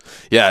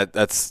 Yeah,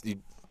 that's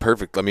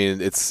perfect. I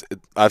mean,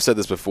 I've said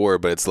this before,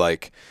 but it's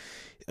like,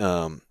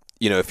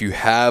 if you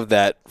have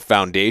that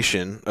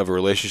foundation of a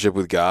relationship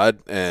with God,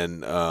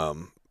 and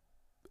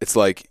it's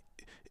like,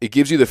 it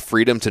gives you the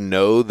freedom to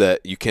know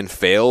that you can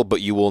fail,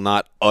 but you will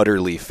not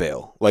utterly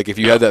fail. Like if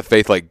you have that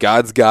faith, like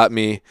God's got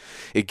me,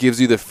 it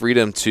gives you the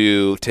freedom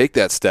to take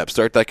that step,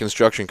 start that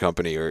construction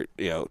company, or,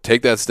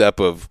 take that step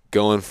of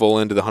going full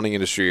into the hunting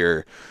industry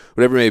or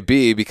whatever it may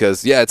be,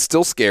 because it's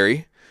still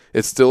scary.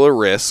 It's still a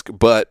risk.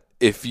 But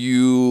if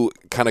you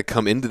kind of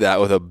come into that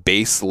with a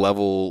base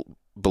level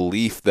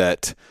belief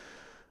that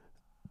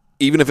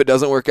even if it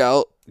doesn't work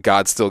out,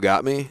 God still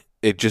got me,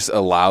 it just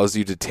allows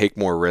you to take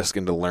more risk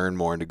and to learn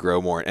more and to grow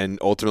more and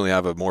ultimately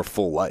have a more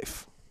full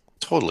life.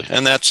 Totally.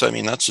 And that's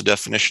the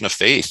definition of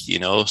faith,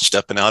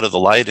 stepping out of the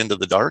light into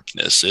the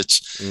darkness.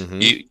 It's,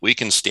 we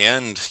can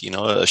stand,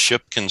 a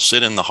ship can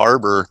sit in the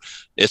harbor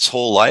its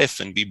whole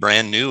life and be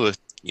brand new,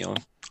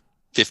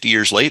 50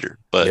 years later,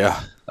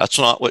 but that's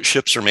not what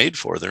ships are made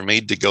for. They're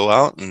made to go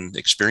out and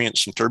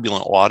experience some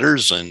turbulent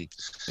waters, and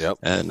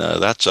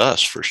that's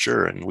us for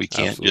sure. And we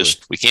can't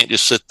just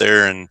sit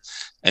there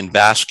and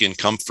bask in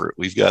comfort.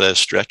 We've got to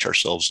stretch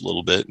ourselves a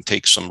little bit and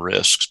take some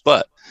risks.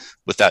 But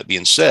with that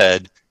being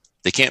said,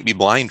 they can't be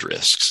blind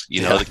risks.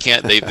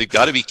 They've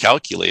got to be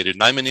calculated.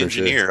 And I'm an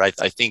engineer. Sure.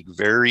 I think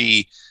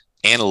very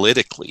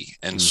analytically.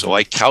 And so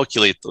I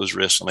calculate those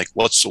risks. I'm like,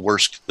 what's the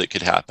worst that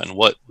could happen?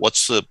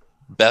 What's the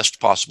best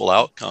possible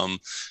outcome,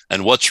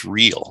 and what's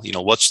real?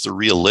 What's the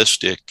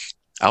realistic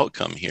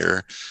outcome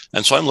here?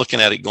 And so I'm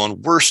looking at it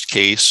going, worst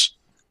case,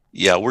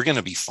 we're going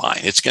to be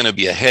fine. It's going to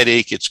be a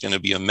headache. It's going to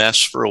be a mess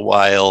for a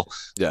while.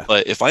 Yeah.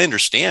 But if I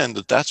understand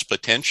that that's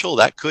potential,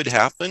 that could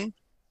happen,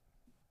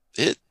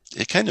 it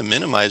kind of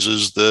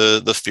minimizes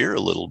the fear a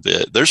little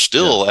bit. There's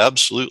still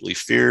absolutely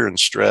fear and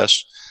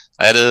stress.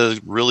 I had a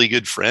really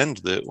good friend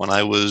that when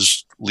I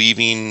was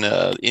leaving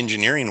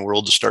engineering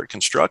world to start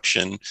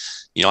construction,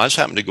 I was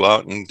having to go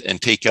out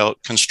and take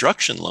out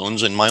construction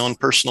loans in my own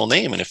personal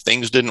name. And if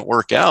things didn't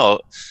work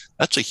out,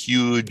 that's a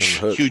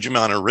huge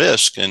amount of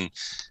risk. And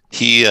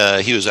he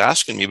was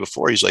asking me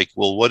before, he's like,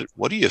 well,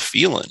 what are you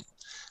feeling?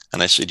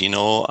 And I said,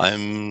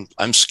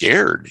 I'm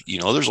scared.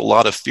 There's a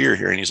lot of fear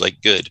here. And he's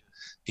like, good.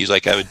 He's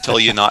like, I would tell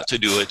you not to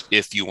do it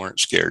if you weren't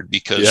scared,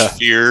 because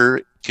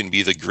fear can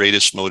be the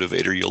greatest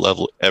motivator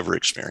you'll ever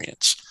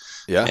experience.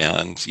 Yeah.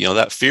 And,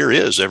 that fear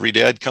is every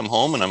day I'd come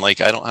home and I'm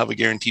like, I don't have a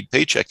guaranteed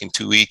paycheck in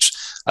 2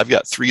 weeks. I've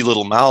got 3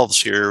 little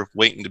mouths here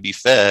waiting to be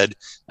fed.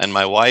 And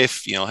my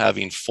wife,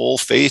 having full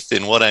faith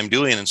in what I'm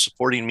doing and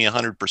supporting me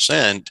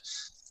 100%.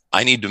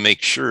 I need to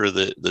make sure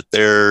that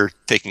they're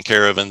taken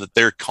care of and that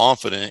they're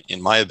confident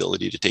in my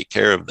ability to take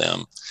care of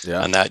them.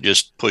 Yeah. And that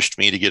just pushed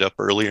me to get up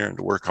earlier and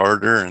to work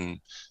harder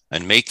and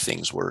make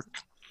things work.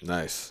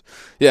 Nice.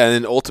 Yeah. And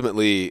then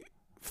ultimately,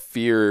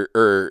 fear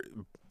or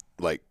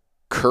like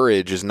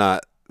courage is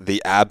not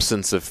the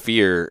absence of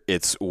fear.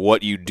 It's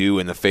what you do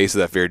in the face of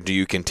that fear. Do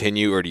you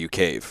continue or do you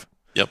cave?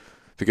 Yep.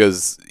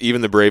 Because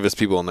even the bravest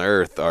people on the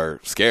earth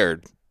are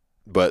scared,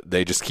 but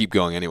they just keep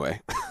going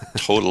anyway.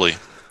 Totally.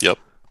 Yep.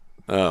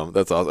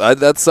 That's awesome.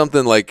 That's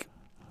something like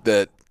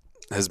that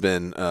has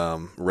been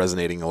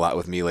resonating a lot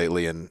with me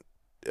lately, and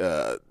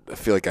I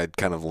feel like I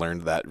kind of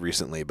learned that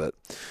recently. But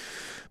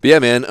yeah,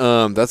 man,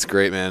 that's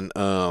great, man.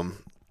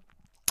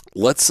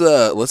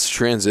 Let's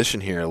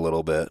transition here a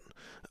little bit.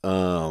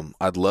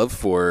 I'd love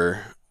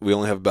for, we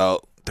only have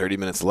about 30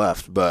 minutes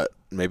left, but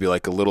maybe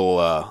like a little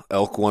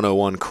Elk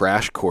 101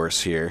 crash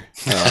course here.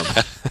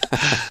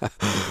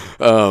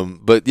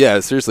 But yeah,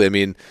 seriously, I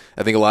mean,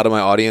 I think a lot of my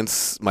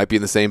audience might be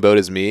in the same boat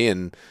as me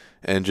and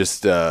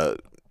just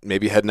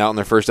maybe heading out on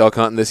their first elk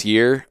hunting this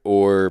year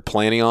or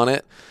planning on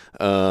it.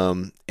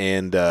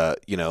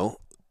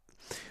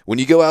 When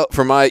you go out,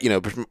 from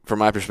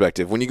my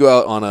perspective, when you go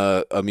out on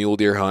a mule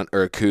deer hunt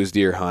or a coos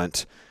deer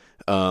hunt,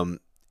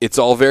 it's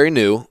all very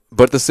new,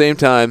 but at the same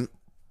time,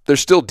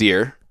 there's still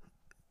deer,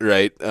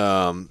 right?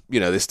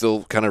 They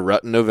still kind of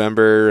rut in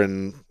November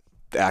and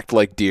act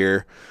like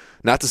deer.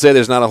 Not to say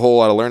there's not a whole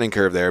lot of learning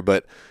curve there,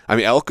 but I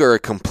mean, elk are a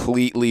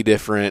completely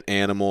different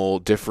animal,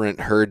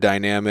 different herd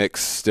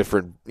dynamics,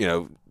 different,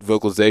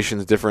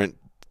 vocalizations, different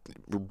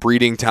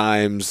breeding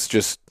times,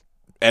 just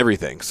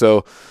everything.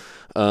 So,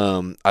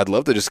 I'd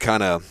love to just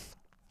kind of,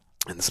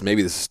 and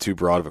maybe this is too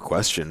broad of a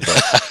question,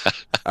 but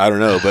I don't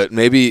know, but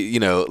maybe,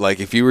 like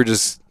if you were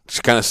just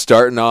kind of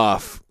starting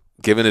off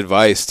giving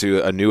advice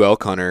to a new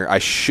elk hunter, I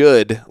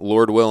should,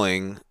 Lord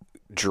willing,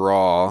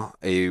 draw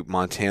a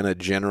Montana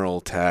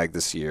General tag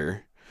this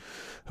year,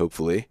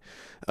 hopefully.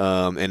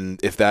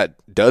 And if that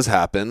does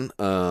happen,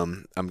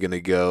 I'm going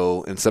to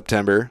go in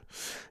September.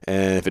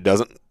 And if it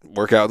doesn't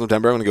work out in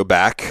September, I'm going to go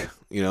back,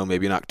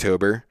 maybe in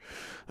October.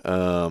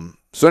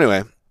 So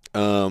anyway, I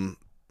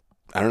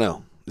don't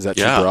know. Is that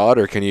too broad,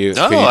 or can you?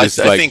 No, can you just,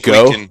 I think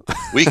go?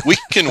 we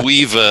can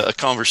weave a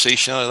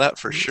conversation out of that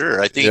for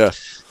sure. I think,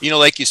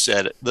 like you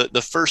said,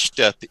 the first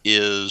step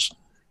is,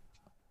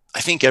 I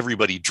think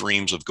everybody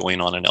dreams of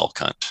going on an elk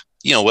hunt.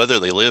 Whether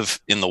they live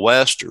in the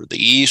West or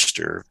the East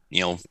or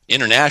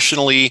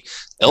internationally,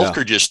 elk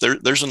are just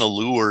there's an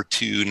allure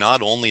to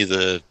not only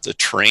the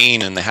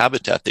terrain and the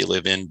habitat they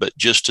live in, but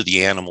just to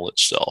the animal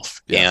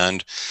itself. Yeah.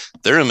 And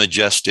they're a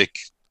majestic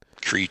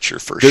creature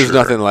for sure. There's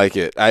nothing like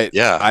it.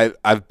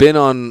 I've been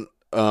on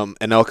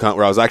an elk hunt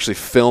where I was actually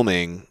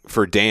filming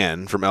for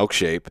Dan from Elk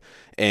Shape,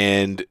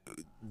 and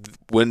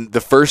when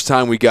the first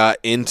time we got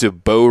into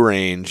bow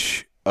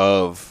range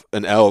of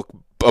an elk,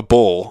 a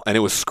bull, and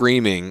it was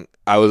screaming,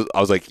 I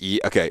was like, yeah,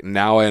 okay,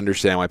 now I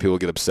understand why people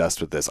get obsessed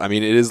with this. I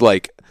mean, it's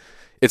like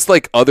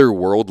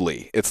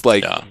otherworldly. It's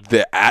like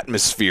the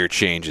atmosphere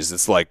changes.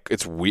 It's like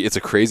it's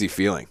a crazy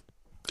feeling.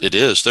 It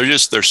is.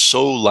 They're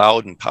so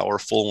loud and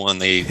powerful when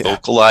they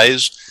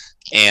vocalize.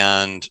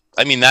 And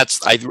I mean,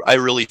 I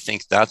really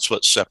think that's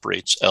what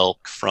separates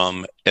elk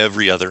from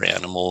every other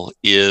animal,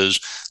 is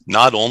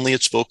not only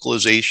its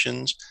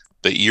vocalizations,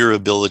 but your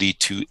ability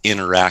to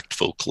interact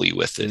vocally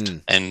with it.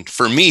 And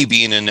for me,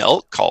 being an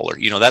elk caller,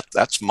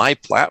 that's my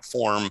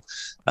platform.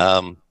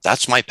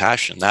 That's my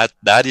passion.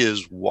 That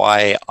is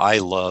why I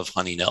love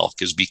hunting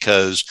elk, is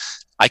because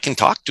I can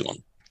talk to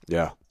them.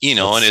 Yeah.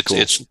 And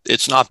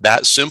it's not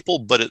that simple,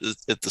 but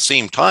at the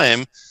same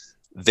time,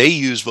 they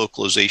use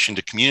vocalization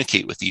to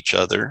communicate with each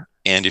other.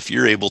 And if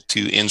you're able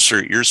to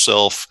insert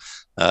yourself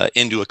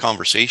into a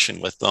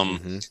conversation with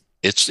them,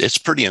 it's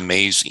pretty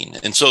amazing.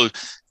 And so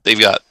they've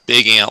got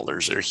big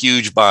antlers. They're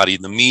huge body.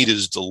 The meat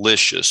is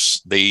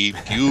delicious. They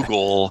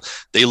bugle.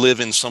 They live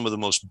in some of the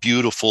most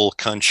beautiful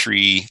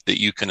country that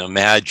you can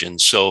imagine.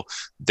 So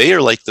they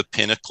are like the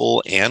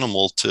pinnacle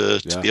animal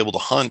to be able to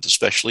hunt,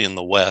 especially in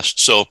the West.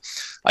 So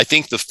I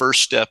think the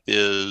first step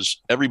is,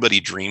 everybody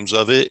dreams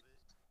of it.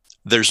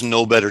 There's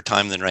no better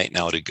time than right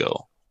now to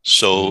go.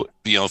 So,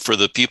 for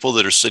the people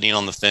that are sitting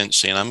on the fence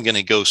saying, I'm going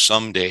to go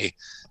someday,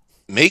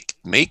 make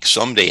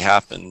someday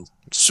happen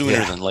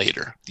sooner than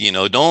later.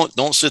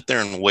 Don't sit there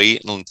and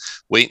wait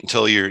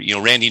until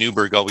you're, Randy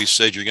Newberg always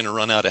said, you're going to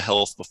run out of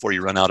health before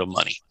you run out of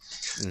money.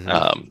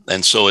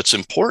 And so it's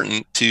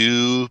important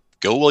to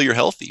go while you're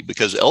healthy,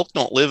 because elk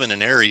don't live in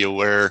an area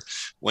where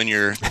when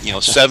you're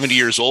 70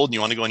 years old and you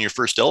want to go on your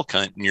first elk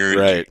hunt and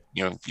you're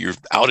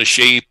out of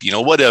shape,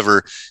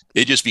 whatever,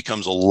 it just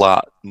becomes a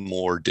lot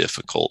more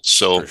difficult.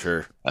 So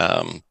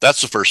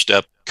that's the first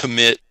step.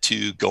 Commit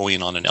to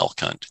going on an elk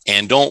hunt,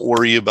 and don't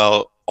worry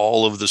about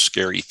all of the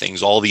scary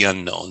things, all the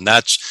unknown.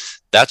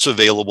 That's that's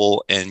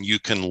available, and you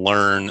can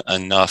learn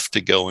enough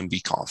to go and be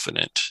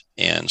confident.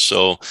 And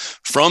so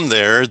from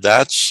there,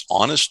 that's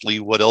honestly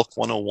what Elk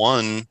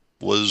 101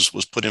 was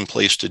put in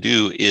place to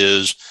do,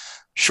 is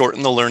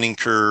shorten the learning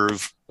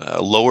curve,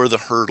 lower the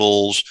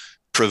hurdles,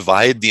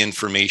 provide the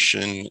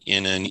information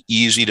in an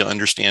easy to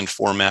understand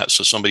format,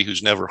 so somebody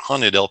who's never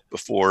hunted elk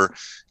before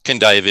can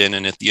dive in,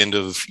 and at the end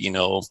of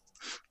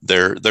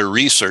their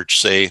research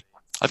say,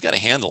 I've got a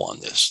handle on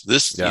this.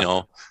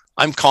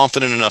 I'm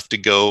confident enough to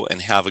go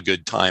and have a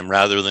good time,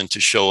 rather than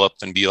to show up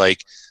and be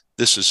like,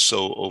 this is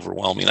so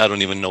overwhelming, I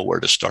don't even know where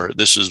to start.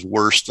 This is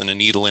worse than a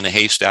needle in a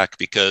haystack,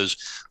 because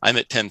I'm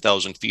at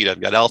 10,000 feet. I've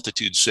got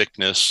altitude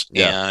sickness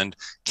and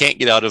can't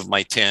get out of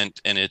my tent,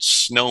 and it's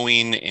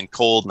snowing and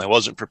cold, and I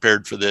wasn't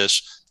prepared for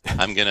this.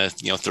 I'm going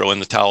to, throw in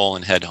the towel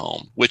and head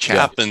home, which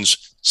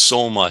happens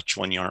so much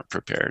when you aren't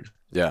prepared.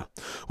 Yeah.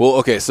 Well,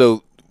 okay.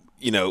 So,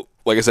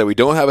 like I said, we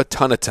don't have a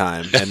ton of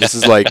time, and this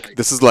is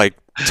like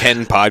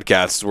 10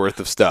 podcasts worth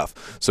of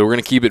stuff. So we're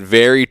going to keep it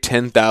very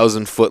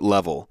 10,000 foot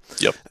level.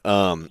 Yep.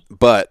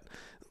 But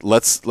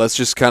let's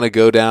just kind of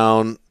go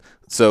down.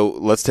 So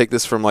let's take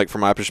this from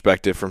my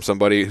perspective, from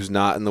somebody who's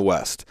not in the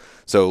West.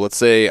 So let's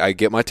say I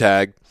get my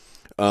tag,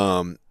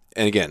 and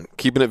again,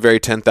 keeping it very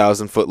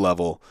 10,000 foot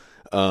level,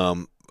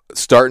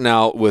 starting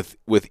out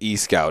with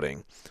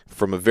e-scouting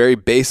from a very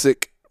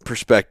basic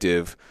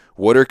perspective.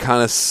 What are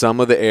kind of some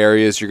of the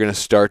areas you're going to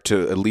start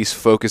to at least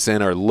focus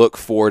in or look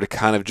for to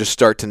kind of just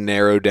start to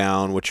narrow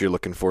down what you're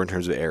looking for in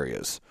terms of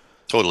areas?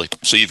 Totally.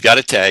 So you've got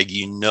a tag,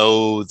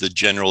 the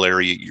general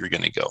area you're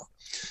going to go,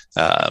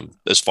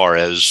 as far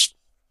as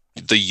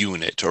the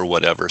unit or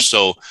whatever.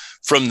 So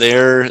from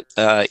there,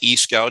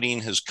 e-scouting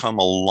has come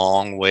a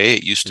long way.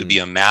 It used to be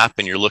a map,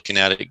 and you're looking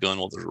at it going,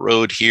 well, there's a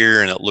road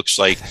here, and it looks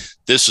like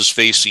this is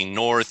facing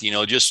north,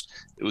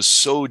 it was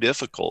so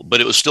difficult, but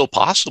it was still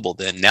possible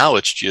then. Now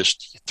it's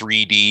just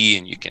 3D,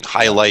 and you can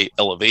highlight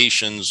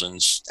elevations and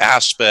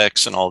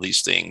aspects and all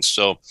these things.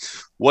 So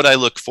what I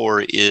look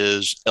for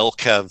is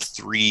elk have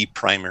three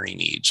primary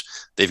needs.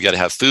 They've got to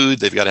have food,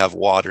 they've got to have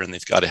water, and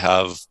they've got to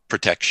have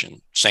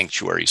protection,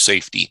 sanctuary,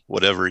 safety,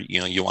 whatever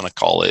you want to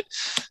call it.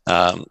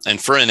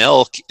 And for an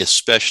elk,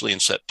 especially in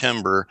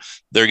September,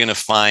 they're going to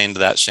find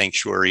that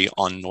sanctuary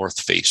on north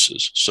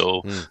faces.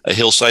 So a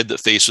hillside that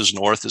faces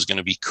north is going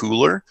to be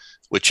cooler,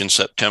 which in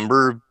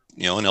September,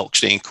 an elk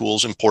staying cool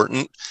is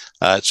important.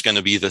 It's going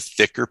to be the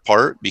thicker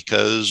part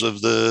because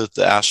of the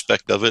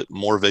aspect of it.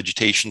 More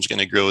vegetation is going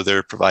to grow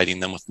there, providing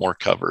them with more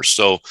cover.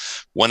 So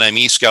when I'm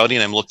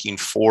e-scouting, I'm looking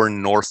for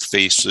north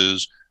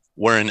faces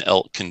where an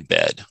elk can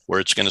bed,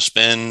 where it's going to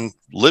spend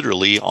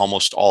literally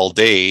almost all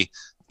day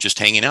just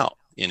hanging out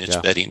in its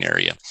bedding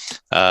area.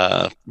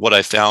 What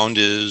I found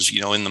is,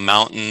 in the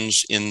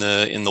mountains in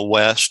the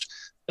West,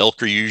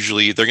 elk are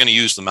they're going to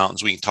use the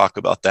mountains. We can talk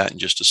about that in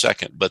just a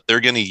second, but they're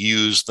going to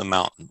use the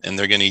mountain, and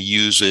they're going to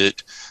use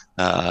it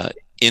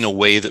in a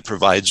way that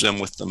provides them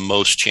with the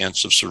most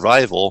chance of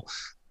survival.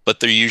 But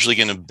they're usually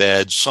going to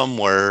bed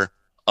somewhere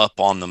up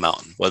on the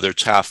mountain, whether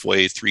it's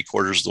halfway,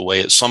 3/4 of the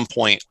way, at some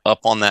point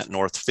up on that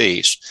north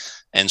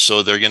face. And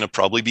so they're going to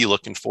probably be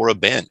looking for a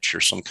bench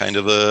or some kind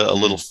of a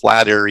little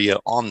flat area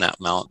on that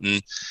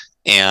mountain.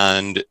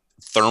 And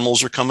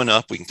thermals are coming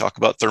up. We can talk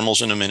about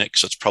thermals in a minute,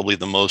 because that's probably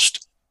the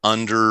most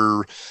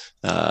under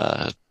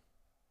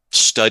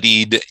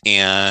studied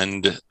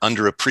and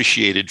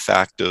underappreciated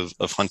fact of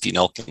hunting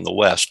elk in the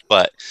West.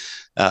 But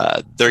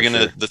they're going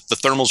to, the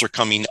thermals are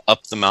coming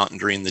up the mountain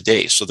during the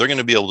day. So they're going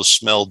to be able to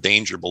smell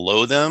danger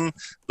below them,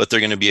 but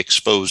they're going to be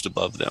exposed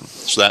above them.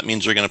 So that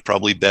means they're going to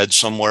probably bed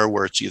somewhere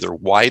where it's either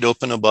wide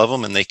open above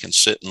them and they can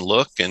sit and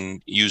look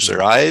and use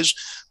their eyes,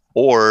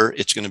 or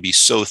it's going to be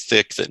so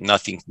thick that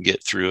nothing can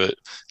get through it.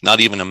 Not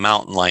even a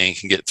mountain lion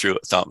can get through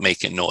it without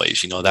making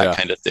noise, that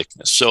kind of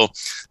thickness. So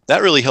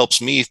that really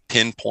helps me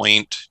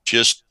pinpoint,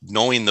 just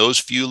knowing those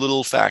few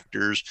little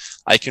factors.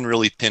 I can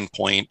really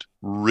pinpoint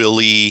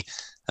really,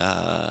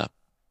 I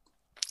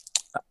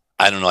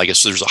don't know, I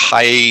guess there's a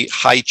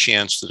high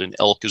chance that an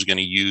elk is going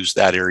to use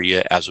that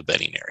area as a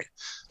bedding area.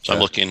 So I'm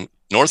looking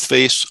north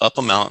face, up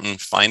a mountain,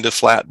 find a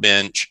flat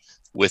bench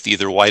with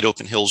either wide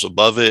open hills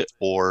above it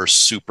or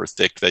super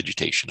thick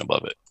vegetation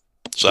above it.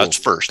 So that's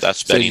first.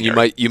 That's bedding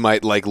area. You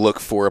might look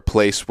for a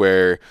place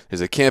where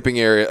there's a camping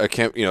area,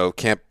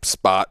 camp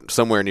spot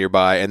somewhere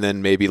nearby, and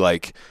then maybe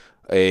like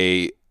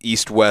a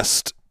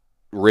east-west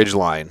ridge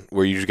line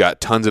where you've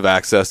got tons of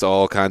access to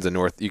all kinds of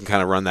north. You can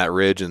kind of run that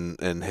ridge and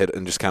hit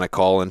and just kind of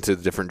call into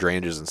the different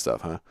drainages and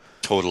stuff, huh?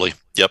 Totally.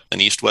 Yep. An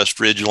east-west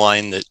ridge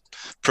line that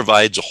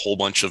provides a whole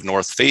bunch of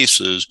north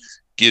faces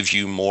gives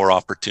you more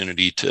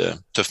opportunity to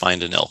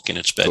find an elk in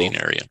its bedding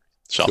area.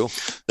 So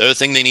the other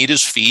thing they need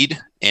is feed,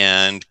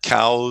 and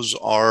cows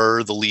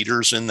are the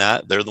leaders in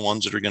that. They're the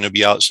ones that are going to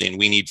be out saying,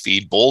 we need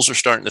feed. Bulls are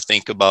starting to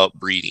think about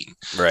breeding,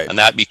 right? And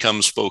that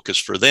becomes focus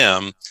for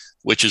them,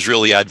 which is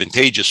really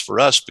advantageous for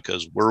us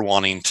because we're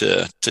wanting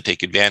to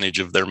take advantage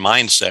of their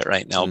mindset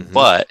right now.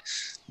 But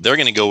they're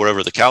going to go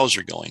wherever the cows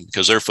are going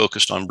because they're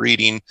focused on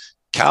breeding.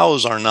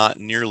 Cows are not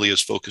nearly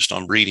as focused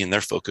on breeding.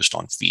 They're focused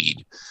on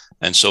feed.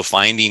 And so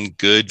finding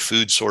good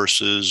food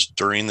sources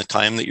during the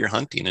time that you're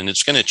hunting, and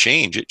it's going to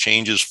change. It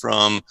changes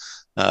from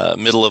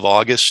middle of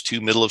August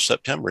to middle of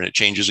September, and it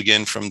changes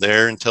again from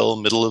there until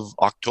middle of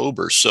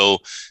October. So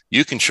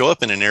you can show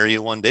up in an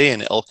area one day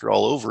and elk are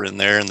all over in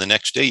there, and the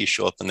next day you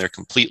show up and they're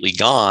completely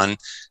gone,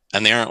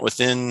 and they aren't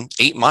within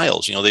 8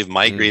 miles. They've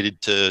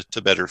migrated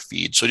to better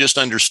feed. So just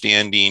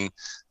understanding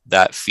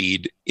that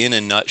feed in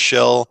a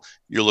nutshell,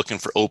 you're looking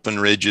for open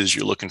ridges,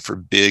 you're looking for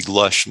big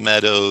lush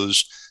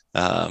meadows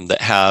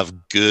that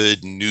have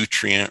good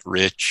nutrient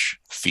rich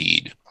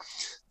feed.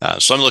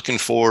 So I'm looking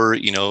for,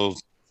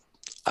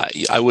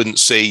 I wouldn't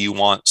say you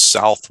want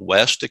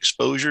southwest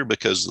exposure,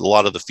 because a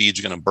lot of the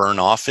feed's going to burn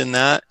off in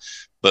that,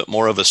 but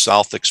more of a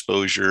south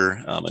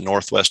exposure, a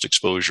northwest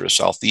exposure, a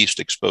southeast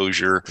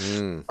exposure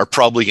are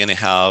probably going to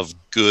have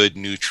good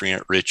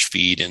nutrient rich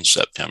feed in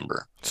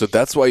September. So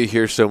that's why you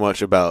hear so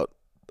much about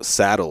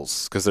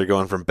saddles, because they're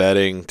going from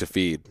bedding to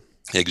feed.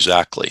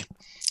 Exactly.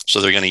 So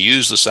they're going to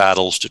use the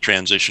saddles to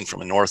transition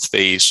from a north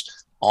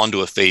face onto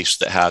a face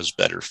that has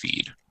better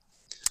feed.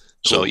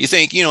 Cool. So you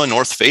think, a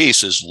north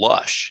face is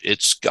lush.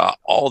 It's got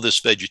all this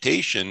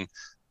vegetation,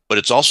 but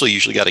it's also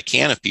usually got a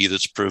canopy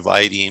that's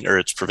providing, or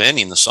it's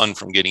preventing the sun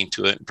from getting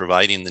to it and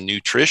providing the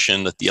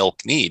nutrition that the elk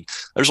need.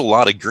 There's a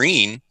lot of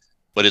green,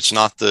 but it's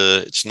not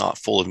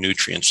full of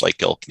nutrients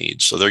like elk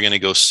needs. So they're going to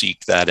go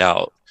seek that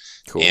out.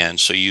 Cool. And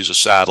so you use a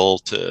saddle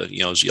to,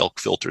 as the elk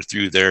filter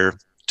through there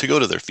to go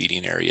to their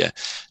feeding area.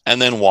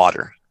 And then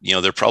water.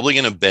 They're probably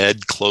going to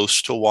bed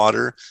close to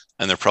water,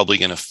 and they're probably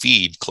going to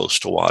feed close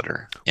to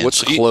water. And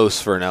what's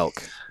close for an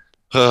elk?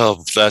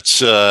 Oh,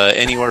 that's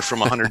anywhere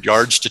from 100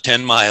 yards to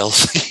 10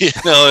 miles.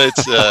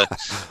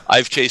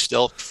 I've chased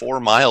elk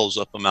 4 miles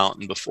up a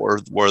mountain before,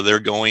 where they're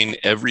going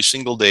every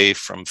single day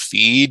from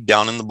feed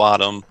down in the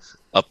bottom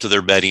up to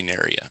their bedding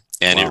area.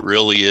 And Wow. It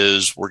really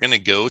is, we're going to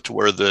go to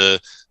where the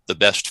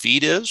best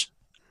feed is,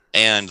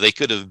 and they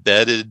could have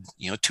bedded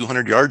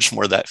 200 yards from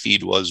where that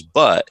feed was,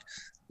 but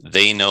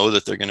they know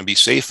that they're going to be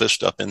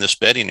safest up in this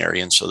bedding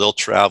area, and so they'll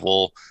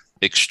travel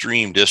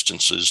extreme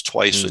distances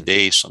twice a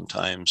day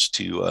sometimes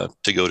to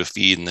go to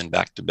feed and then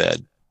back to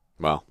bed.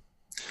 Wow.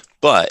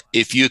 But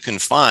if you can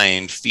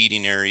find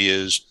feeding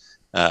areas,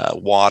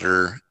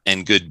 water,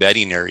 and good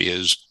bedding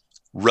areas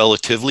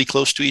relatively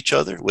close to each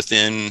other,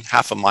 within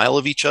half a mile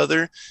of each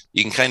other,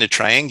 you can kind of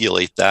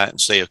triangulate that and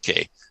say,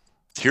 okay,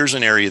 here's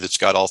an area that's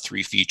got all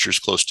 3 features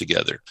close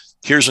together.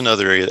 Here's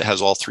another area that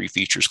has all 3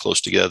 features close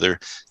together.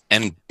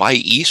 And by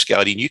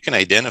e-scouting, you can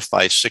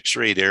identify 6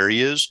 or 8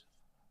 areas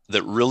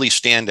that really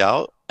stand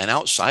out. And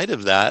outside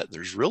of that,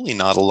 there's really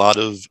not a lot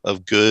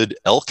of good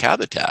elk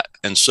habitat.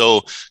 And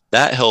so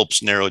that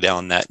helps narrow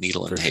down that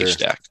needle in the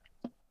haystack.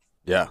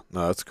 Yeah,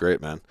 no, that's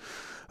great, man.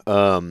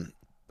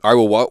 All right,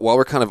 well, while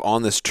we're kind of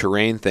on this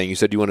terrain thing, you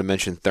said you want to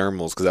mention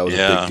thermals, because that was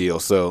a big deal.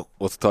 So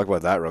let's talk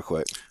about that real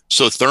quick.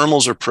 So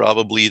thermals are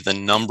probably the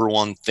number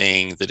one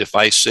thing that if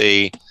I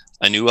say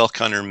a new elk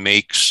hunter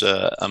makes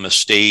a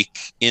mistake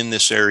in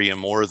this area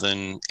more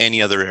than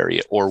any other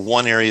area, or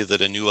one area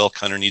that a new elk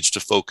hunter needs to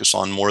focus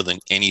on more than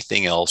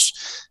anything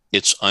else,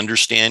 it's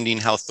understanding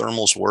how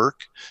thermals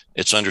work.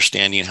 It's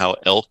understanding how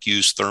elk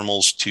use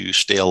thermals to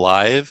stay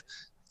alive.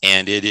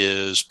 And it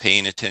is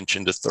paying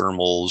attention to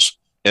thermals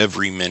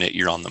every minute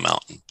you're on the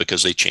mountain,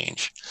 because they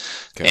change.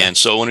 Okay. And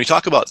so when we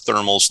talk about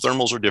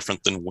thermals are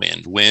different than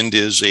wind. Wind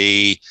is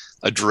a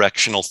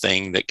directional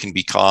thing that can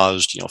be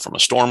caused, from a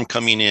storm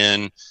coming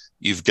in.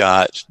 You've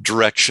got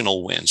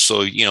directional winds.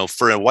 So,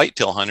 for a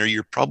whitetail hunter,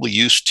 you're probably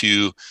used to,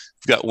 you've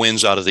got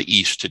winds out of the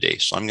east today.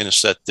 So I'm going to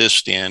set this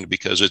stand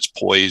because it's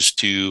poised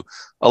to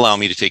allow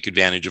me to take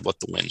advantage of what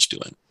the wind's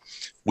doing.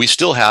 We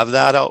still have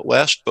that out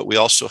west, but we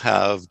also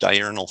have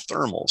diurnal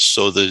thermals.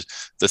 So the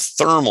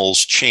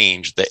thermals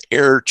change. The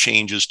air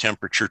changes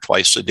temperature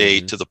twice a day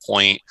to the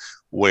point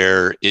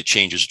where it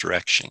changes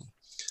direction.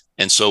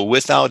 And so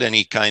without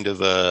any kind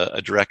of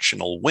a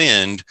directional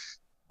wind,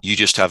 you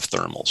just have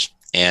thermals.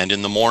 And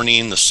in the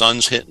morning, the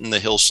sun's hitting the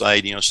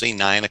hillside, say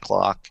 9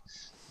 o'clock,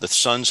 the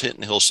sun's hitting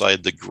the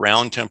hillside, the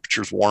ground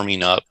temperature's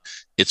warming up,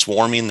 it's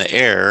warming the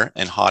air,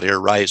 and hot air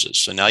rises.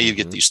 So now you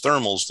get these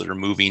thermals that are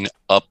moving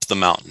up the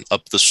mountain,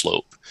 up the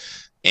slope.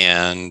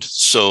 And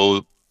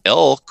so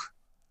elk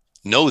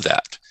know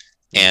that,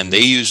 and they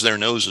use their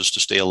noses to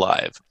stay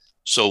alive.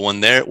 So when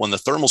the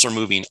thermals are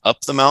moving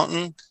up the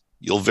mountain,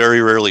 you'll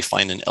very rarely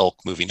find an elk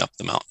moving up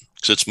the mountain,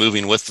 because it's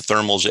moving with the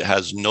thermals. It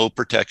has no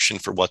protection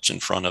for what's in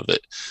front of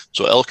it.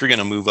 So elk are going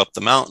to move up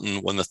the mountain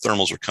when the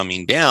thermals are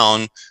coming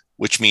down,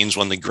 which means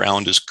when the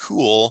ground is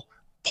cool,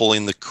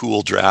 pulling the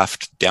cool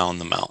draft down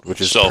the mountain.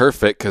 Which is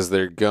perfect, because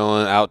they're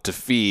going out to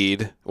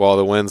feed while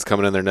the wind's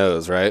coming in their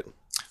nose, right?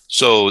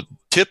 So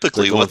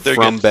typically they're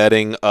from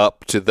bedding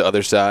up to the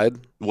other side?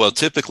 Well,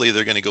 typically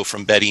they're going to go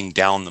from bedding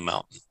down the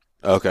mountain.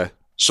 Okay.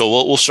 So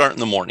we'll start in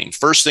the morning.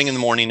 First thing in the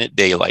morning at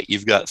daylight,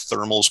 you've got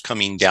thermals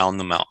coming down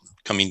the mountain,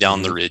 coming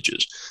down the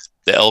ridges.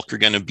 The elk are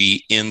going to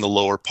be in the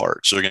lower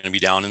part. So they're going to be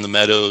down in the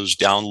meadows,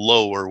 down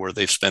lower where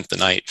they've spent the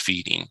night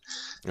feeding.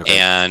 Okay.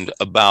 And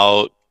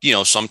about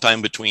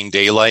sometime between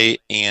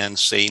daylight and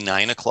say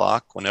 9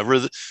 o'clock,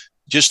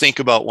 just think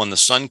about when the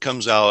sun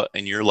comes out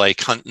and you're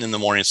like hunting in the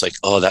morning. It's like,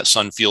 oh, that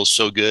sun feels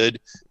so good.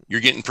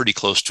 You're getting pretty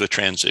close to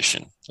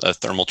a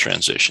thermal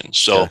transition.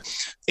 So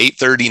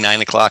 8:30,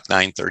 9 o'clock,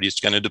 9:30, it's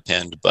going to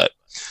depend, but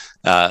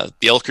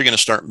the elk are going to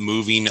start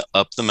moving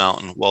up the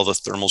mountain while the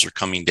thermals are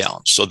coming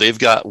down. So they've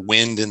got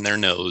wind in their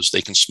nose.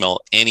 They can smell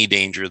any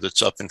danger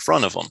that's up in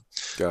front of them.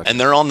 Gotcha. And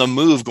they're on the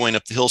move going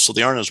up the hill. So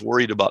they aren't as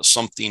worried about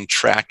something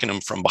tracking them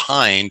from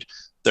behind.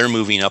 They're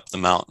moving up the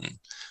mountain.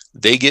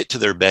 They get to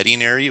their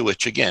bedding area,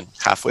 which again,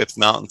 halfway up the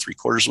mountain,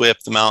 3/4 way up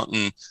the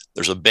mountain,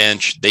 there's a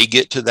bench. They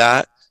get to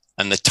that.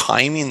 And the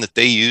timing that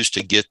they use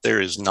to get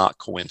there is not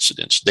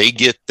coincidence. They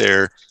get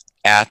there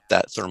at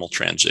that thermal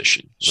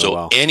transition.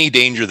 So any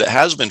danger that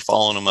has been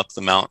following them up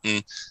the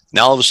mountain,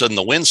 now all of a sudden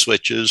the wind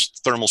switches,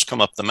 thermals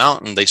come up the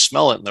mountain, they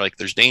smell it, and they're like,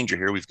 there's danger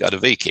here. We've got to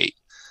vacate.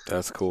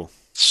 That's cool.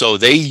 So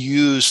they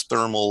use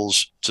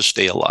thermals to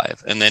stay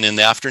alive. And then in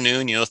the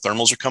afternoon,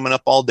 thermals are coming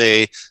up all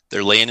day.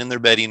 They're laying in their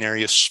bedding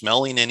area,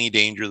 smelling any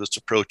danger that's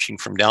approaching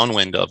from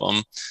downwind of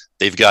them.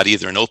 They've got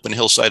either an open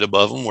hillside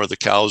above them where the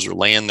cows are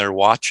laying there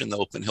watching the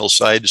open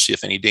hillside to see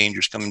if any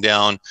danger's coming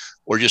down,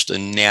 or just a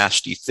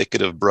nasty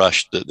thicket of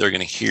brush that they're going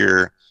to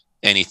hear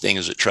anything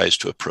as it tries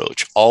to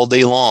approach. All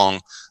day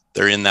long,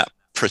 they're in that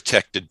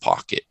protected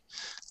pocket.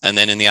 And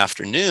then in the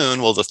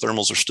afternoon, while the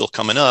thermals are still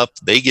coming up,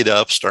 they get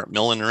up, start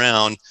milling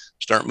around,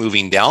 start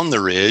moving down the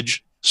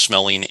ridge,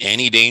 smelling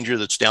any danger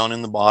that's down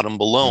in the bottom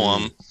below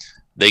them.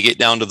 They get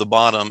down to the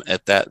bottom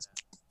at that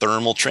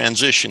thermal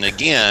transition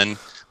again.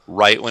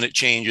 Right when it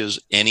changes,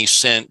 any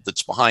scent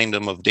that's behind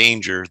them of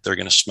danger, they're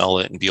going to smell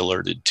it and be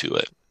alerted to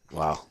it.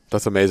 Wow,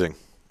 that's amazing.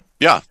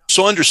 Yeah.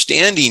 So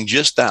understanding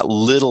just that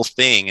little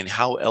thing and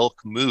how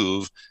elk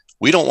move,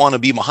 we don't want to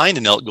be behind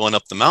an elk going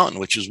up the mountain,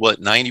 which is what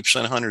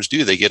 90% of hunters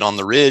do. They get on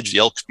the ridge, the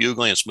elk's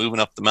bugling, it's moving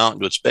up the mountain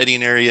to its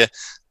bedding area.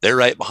 They're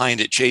right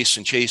behind it,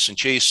 chasing.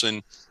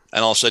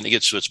 And all of a sudden it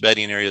gets to its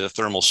bedding area, the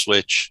thermal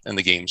switch, and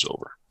the game's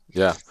over.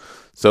 Yeah.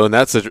 So in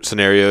that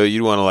scenario,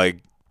 you want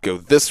to go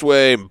this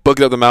way, book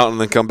it up the mountain,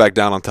 and then come back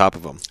down on top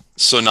of them.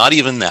 So not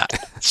even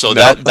that. So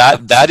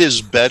that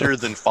is better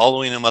than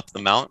following them up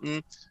the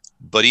mountain.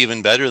 But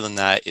even better than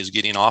that is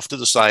getting off to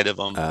the side of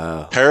them,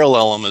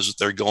 parallel them as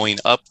they're going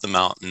up the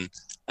mountain.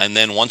 And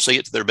then once they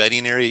get to their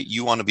bedding area,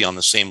 you want to be on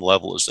the same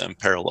level as them,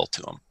 parallel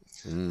to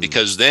them.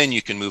 Because then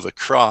you can move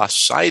across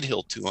side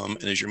hill to them.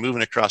 And as you're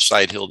moving across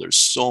side hill, there's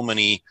so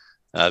many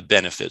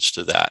benefits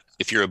to that.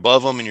 If you're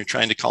above them and you're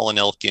trying to call an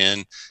elk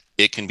in,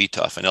 it can be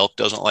tough. An elk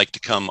doesn't like to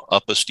come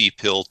up a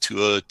steep hill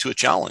to a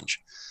challenge.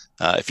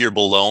 If you're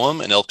below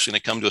him, an elk's going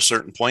to come to a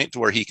certain point to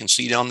where he can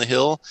see down the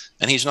hill,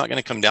 and he's not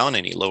going to come down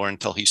any lower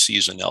until he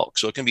sees an elk.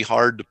 So it can be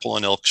hard to pull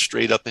an elk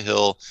straight up a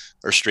hill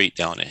or straight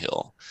down a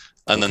hill.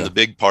 And then the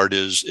big part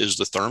is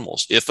the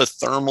thermals. If a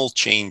thermal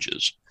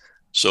changes,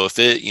 so if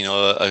it,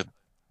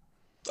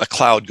 a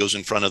cloud goes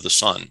in front of the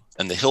sun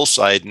and the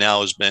hillside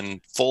now has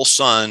been full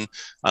sun, and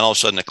all of a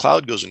sudden a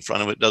cloud goes in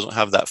front of it, doesn't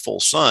have that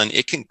full sun,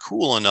 it can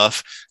cool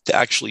enough to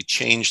actually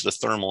change the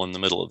thermal in the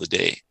middle of the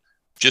day.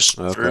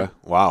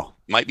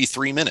 Might be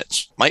 3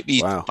 minutes, might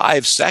be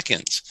 5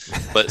 seconds,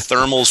 but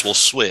thermals will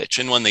switch.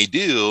 And when they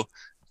do,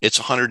 it's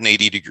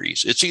 180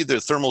 degrees.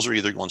 Thermals are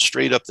either going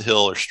straight up the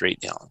hill or straight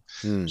down.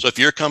 So if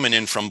you're coming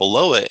in from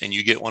below it and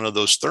you get one of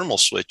those thermal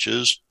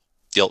switches,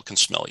 the elk can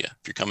smell you.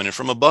 If you're coming in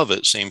from above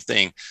it, same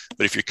thing.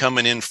 But if you're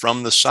coming in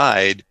from the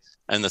side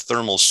and the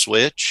thermals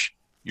switch,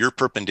 you're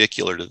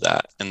perpendicular to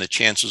that. And the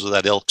chances of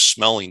that elk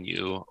smelling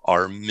you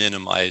are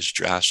minimized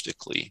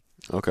drastically.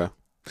 Okay.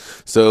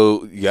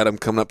 So you got them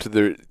coming up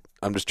to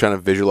I'm just trying to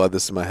visualize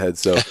this in my head.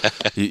 So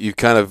you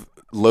kind of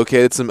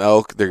located some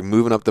elk. They're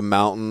moving up the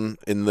mountain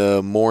in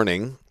the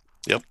morning.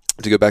 Yep.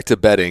 To go back to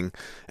bedding.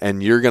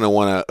 And you're going to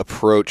want to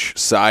approach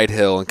side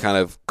hill and kind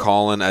of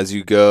calling as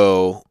you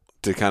go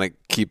to kind of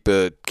keep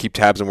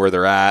tabs on where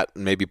they're at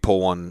and maybe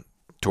pull one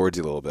towards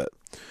you a little bit.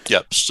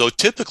 Yep. So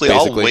typically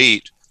I'll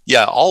wait.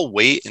 Yeah, I'll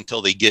wait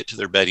until they get to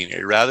their bedding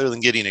area rather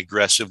than getting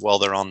aggressive while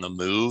they're on the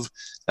move.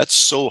 That's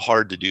so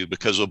hard to do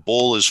because a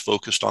bull is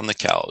focused on the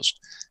cows.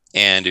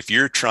 And if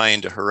you're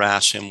trying to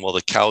harass him while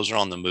the cows are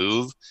on the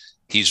move,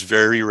 he's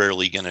very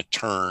rarely going to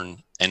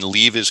turn and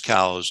leave his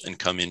cows and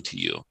come into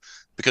you.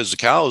 Because the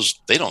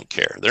cows, they don't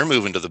care. They're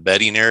moving to the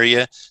bedding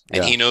area,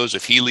 and he knows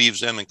if he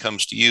leaves them and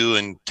comes to you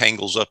and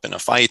tangles up in a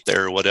fight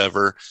there or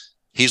whatever,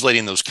 he's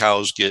letting those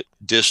cows get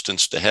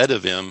distanced ahead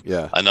of him.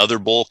 Yeah. Another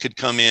bull could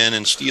come in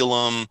and steal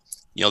them.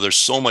 There's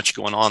so much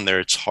going on there.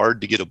 It's hard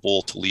to get a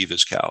bull to leave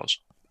his cows.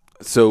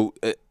 So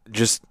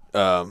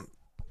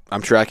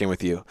I'm tracking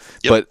with you,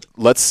 but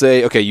let's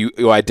say, okay,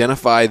 you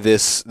identify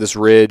this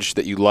ridge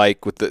that you like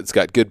it's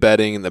got good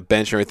bedding and the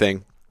bench and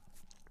everything.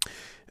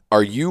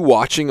 Are you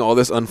watching all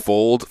this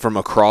unfold from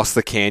across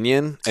the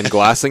canyon and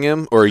glassing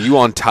him, or are you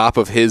on top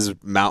of his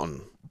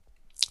mountain?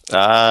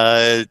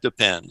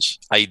 Depends.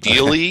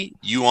 Ideally,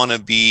 you want to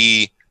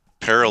be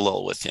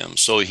parallel with him.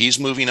 So he's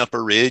moving up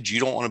a ridge. You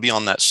don't want to be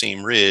on that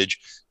same ridge.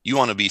 You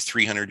want to be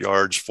 300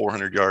 yards,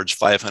 400 yards,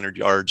 500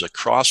 yards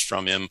across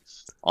from him,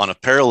 on a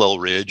parallel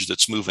ridge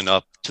that's moving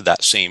up to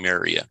that same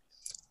area.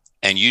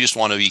 And you just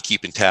want to be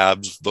keeping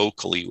tabs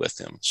vocally with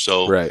him.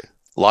 So Right.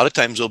 a lot of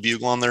times they'll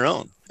bugle on their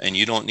own, and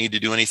you don't need to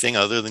do anything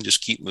other than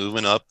just keep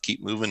moving up,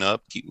 keep moving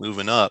up, keep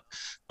moving up.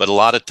 But a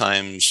lot of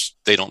times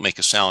they don't make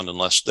a sound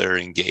unless they're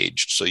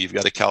engaged. So you've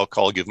got a cow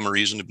call, give them a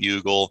reason to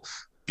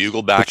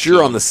bugle back. But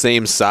you're on the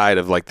same side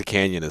of like the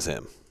canyon as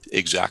him.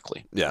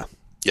 Exactly. Yeah.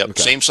 Yep.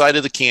 Okay. Same side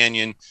of the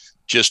canyon,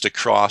 just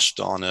across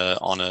on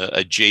a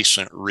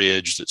adjacent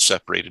ridge that's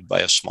separated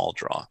by a small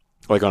draw.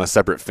 Like on a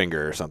separate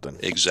finger or something.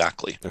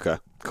 Exactly. Okay.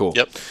 Cool.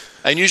 Yep.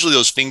 And usually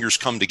those fingers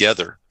come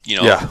together,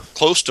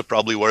 close to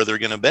probably where they're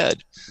going to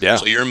bed. Yeah.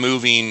 So you're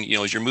moving,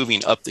 as you're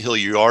moving up the hill,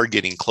 you are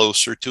getting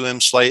closer to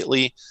him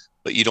slightly,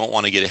 but you don't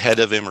want to get ahead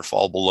of him or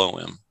fall below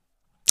him.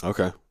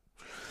 Okay.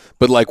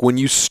 But like when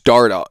you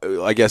start,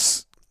 I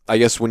guess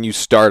when you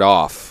start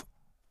off,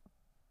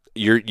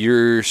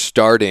 you're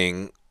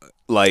starting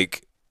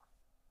like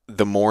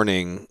the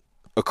morning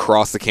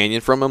across the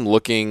canyon from him,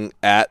 looking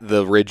at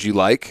the ridge you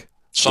like.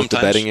 Sometimes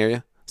the bedding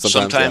area.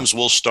 Sometimes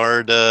we'll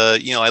start. I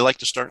like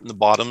to start in the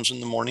bottoms in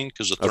the morning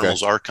because the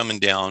thermals are coming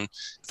down.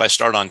 If I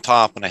start on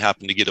top and I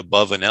happen to get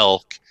above an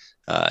elk,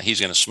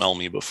 he's going to smell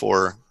me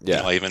before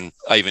I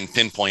even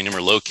pinpoint him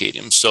or locate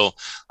him. So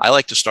I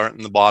like to start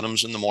in the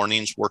bottoms in the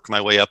mornings, work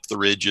my way up the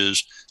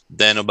ridges.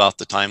 Then about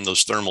the time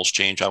those thermals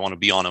change, I want to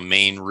be on a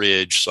main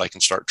ridge so I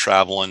can start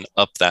traveling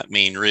up that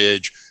main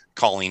ridge,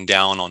 calling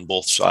down on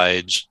both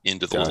sides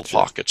into the little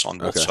pockets on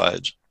both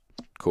sides.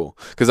 Cool.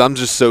 Because I'm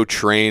just so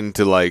trained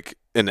to like,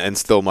 and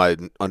still my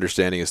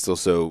understanding is still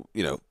so,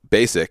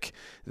 basic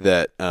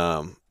that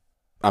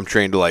I'm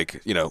trained to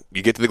like, you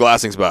get to the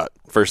glassing spot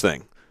first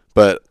thing.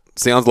 But it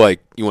sounds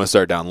like you want to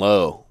start down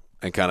low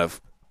and kind of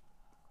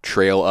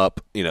trail up,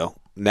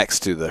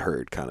 next to the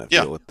herd kind of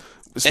deal with,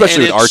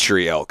 especially with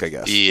archery elk, I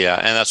guess. Yeah,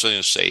 and that's what I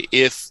was going to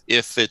say.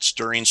 If it's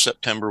during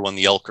September when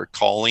the elk are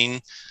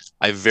calling,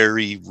 I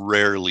very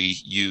rarely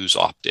use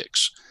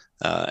optics.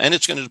 And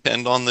it's going to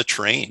depend on the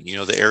terrain,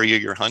 the area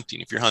you're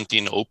hunting. If you're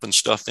hunting open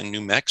stuff in New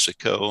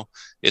Mexico,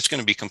 it's going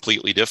to be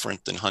completely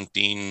different than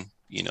hunting,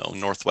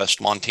 Northwest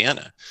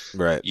Montana.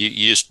 Right.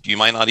 You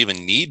might not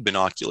even need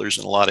binoculars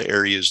in a lot of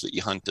areas that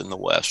you hunt in the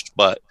West.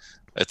 But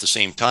at the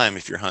same time,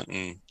 if you're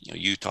hunting,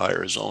 Utah,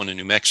 Arizona,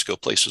 New Mexico,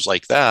 places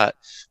like that,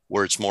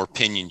 where it's more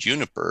pinyon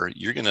juniper,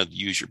 you're going to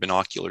use your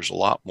binoculars a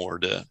lot more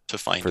to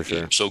find a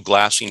game. So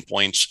glassing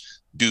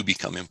points do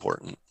become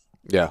important.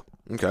 Yeah.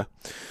 Okay.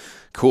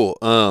 Cool.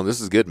 This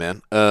is good,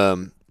 man.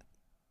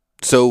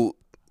 So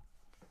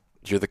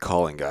you're the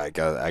calling guy.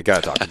 I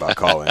gotta talk about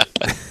calling.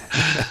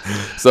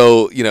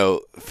 So,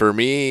 for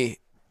me,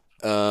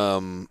 I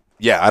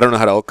don't know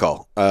how to elk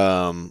call.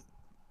 A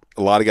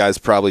lot of guys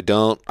probably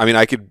don't. I mean,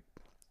 I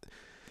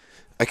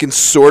can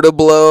sort of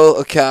blow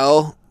a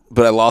cow,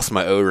 but I lost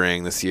my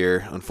O-ring this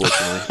year,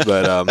 unfortunately.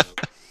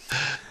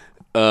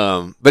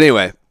 But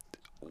anyway,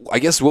 I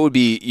guess what would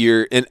be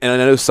your and I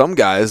know some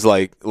guys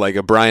like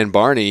a Brian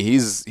Barney, he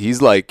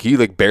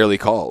barely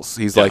calls.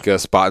 He's like a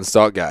spot and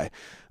stalk guy.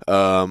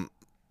 When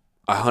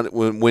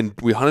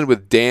we hunted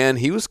with Dan,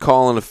 he was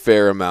calling a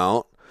fair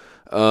amount,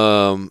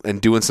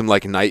 and doing some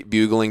like night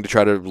bugling to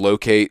try to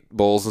locate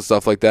bulls and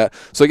stuff like that.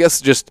 So I guess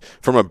just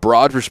from a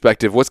broad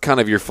perspective, what's kind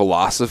of your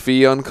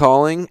philosophy on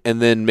calling,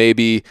 and then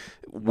maybe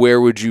where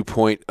would you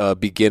point a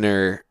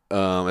beginner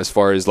as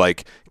far as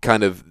like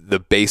kind of the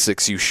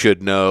basics you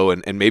should know,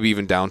 and maybe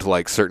even down to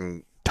like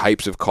certain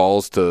types of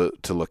calls to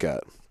look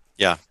at?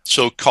 Yeah.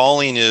 So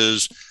calling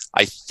is,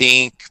 I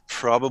think,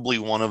 probably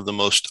one of the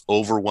most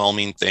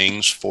overwhelming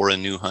things for a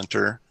new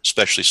hunter,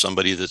 especially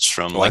somebody that's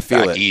from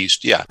back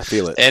east. Yeah. I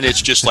feel it. And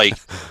it's just like,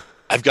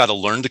 I've got to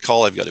learn to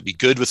call. I've got to be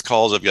good with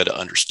calls. I've got to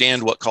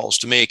understand what calls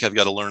to make. I've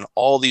got to learn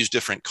all these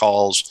different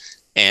calls.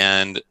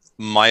 And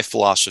my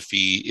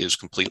philosophy is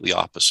completely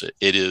opposite.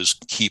 It is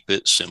keep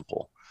it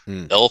simple.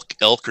 Elk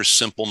are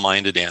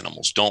simple-minded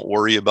animals. Don't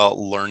worry about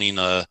learning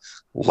a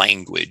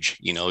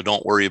language.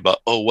 Don't worry about,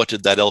 what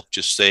did that elk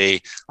just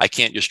say? I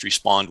can't just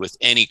respond with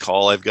any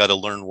call. I've got to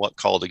learn what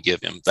call to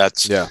give him.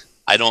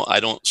 I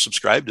don't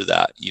subscribe to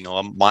that.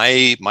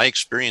 My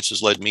experience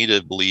has led me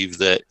to believe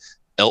that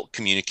elk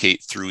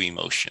communicate through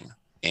emotion.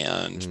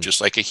 And just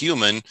like a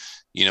human,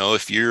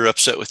 if you're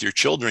upset with your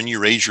children, you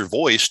raise your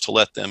voice to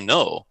let them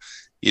know.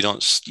 You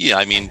don't,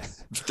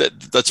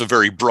 that's a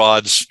very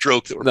broad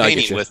stroke that we're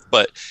painting with.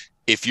 But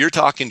if you're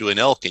talking to an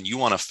elk and you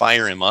want to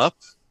fire him up,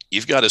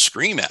 you've got to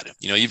scream at him.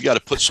 You've got to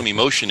put some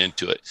emotion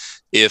into it.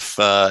 If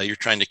you're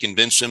trying to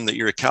convince him that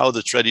you're a cow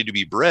that's ready to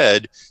be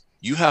bred,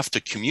 you have to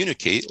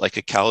communicate like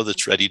a cow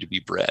that's ready to be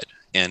bred.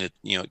 And it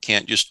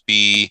can't just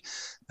be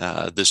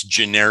this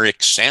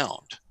generic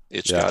sound.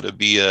 It's got to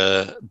be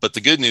but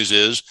the good news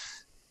is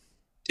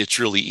it's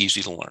really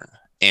easy to learn.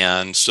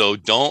 And so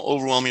don't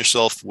overwhelm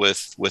yourself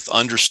with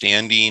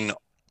understanding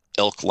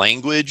elk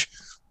language.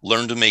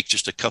 Learn to make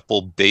just a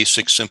couple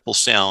basic, simple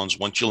sounds.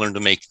 Once you learn to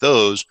make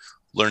those,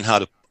 learn how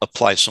to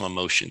apply some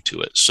emotion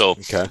to it. So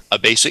a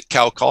basic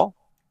cow call,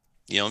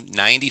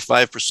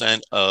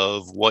 95%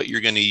 of what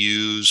you're going to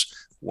use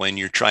when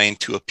you're trying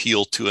to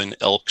appeal to an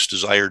elk's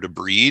desire to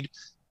breed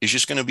is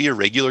just going to be a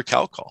regular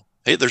cow call.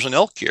 Hey, there's an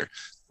elk here.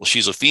 Well,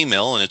 she's a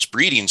female and it's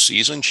breeding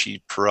season.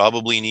 She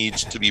probably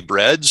needs to be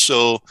bred.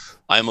 So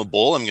I'm a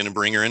bull. I'm going to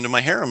bring her into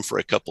my harem for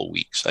a couple of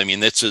weeks. I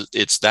mean,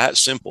 it's that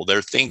simple.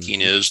 Their thinking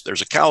is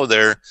there's a cow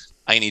there.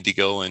 I need to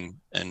go and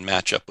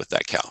match up with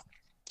that cow.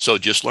 So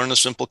just learn a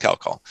simple cow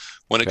call.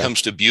 When it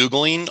comes to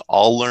bugling,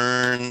 I'll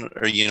learn,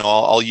 or,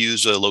 I'll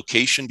use a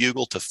location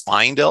bugle to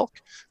find elk.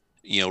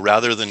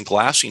 Rather than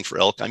glassing for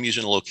elk, I'm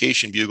using a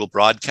location bugle,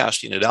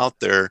 broadcasting it out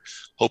there,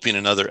 hoping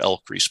another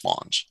elk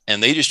responds.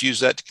 And they just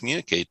use that to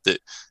communicate that,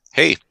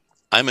 hey,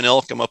 I'm an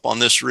elk. I'm up on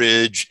this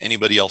ridge.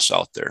 Anybody else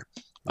out there?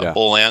 A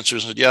bull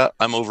answers, yeah,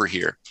 I'm over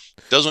here.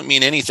 Doesn't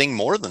mean anything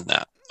more than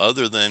that,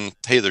 other than,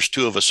 hey, there's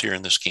two of us here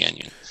in this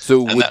canyon.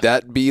 So would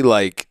that be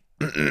like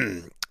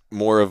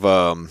more of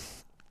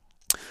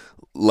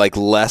like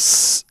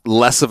less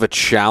of a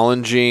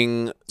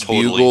challenging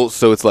bugle?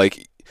 So it's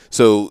like,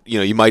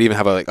 you might even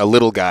have a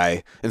little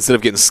guy, instead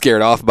of getting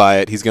scared off by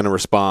it, he's going to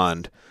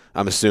respond,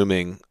 I'm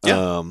assuming.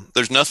 Yeah.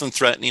 There's nothing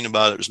threatening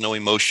about it. There's no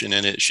emotion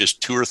in it. It's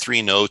just 2 or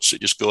 3 notes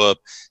that just go up.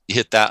 You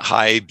hit that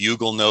high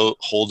bugle note,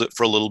 hold it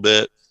for a little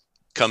bit,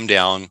 come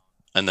down,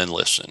 and then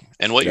listen.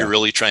 And what you're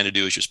really trying to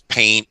do is just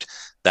paint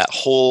that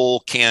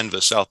whole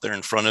canvas out there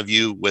in front of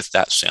you with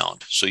that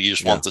sound. So you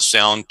just want the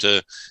sound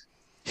to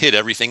hit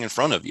everything in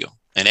front of you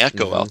and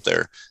echo out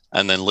there,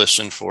 and then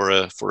listen for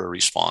a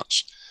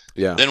response.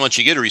 Yeah. Then once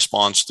you get a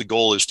response, the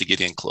goal is to get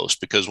in close,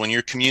 because when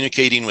you're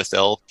communicating with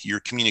elk, your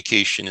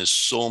communication is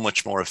so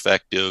much more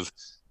effective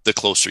the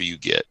closer you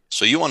get.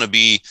 So you want to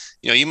be,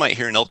 you might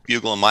hear an elk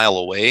bugle a mile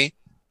away.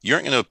 You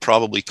aren't going to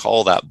probably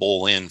call that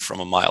bull in from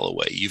a mile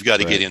away. You've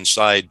got to get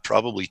inside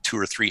probably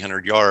 200 or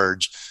 300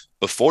 yards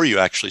before you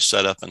actually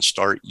set up and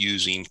start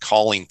using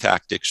calling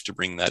tactics to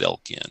bring that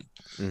elk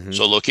in.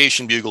 So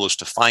location bugle is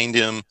to find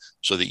him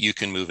so that you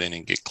can move in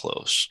and get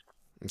close.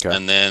 Okay.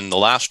 And then the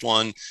last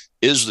one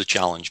is the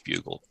challenge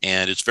bugle.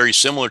 And it's very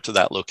similar to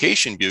that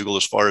location bugle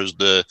as far as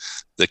the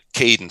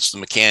cadence, the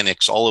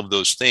mechanics, all of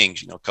those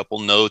things, a couple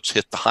notes,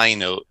 hit the high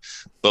note.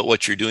 But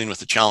what you're doing with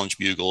the challenge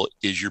bugle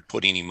is you're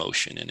putting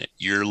emotion in it.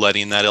 You're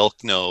letting that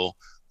elk know,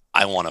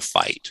 I want to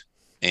fight.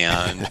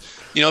 And,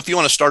 if you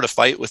want to start a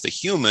fight with a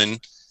human,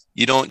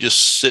 you don't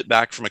just sit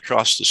back from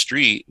across the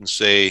street and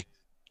say,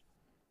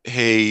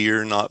 hey,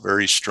 you're not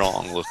very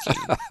strong looking.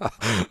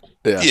 I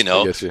get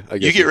you.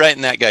 You get right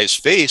in that guy's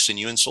face and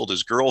you insult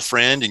his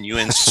girlfriend and you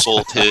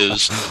insult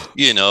his,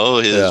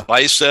 his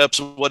biceps,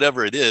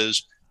 whatever it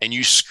is, and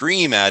you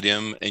scream at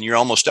him and you're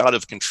almost out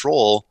of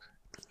control.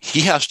 He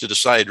has to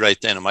decide right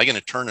then, am I going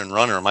to turn and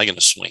run or am I going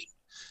to swing?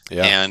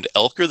 Yeah. And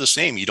elk are the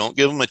same. You don't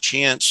give them a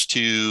chance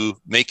to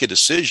make a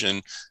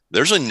decision.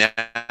 There's a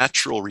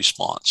natural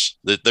response,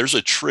 that there's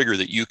a trigger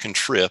that you can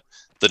trip,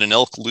 that an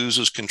elk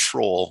loses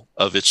control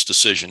of its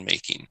decision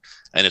making.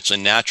 And it's a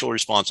natural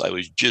response. I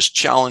was just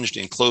challenged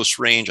in close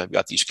range. I've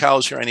got these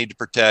cows here I need to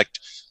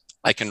protect.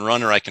 I can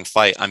run or I can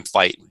fight. I'm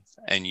fighting.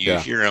 And you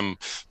hear them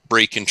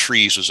breaking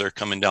trees as they're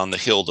coming down the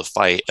hill to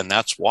fight. And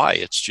that's why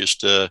it's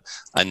just a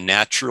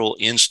natural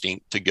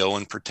instinct to go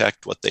and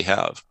protect what they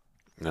have.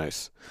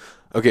 Nice.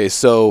 Okay.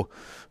 So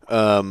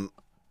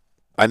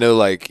I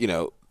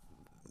know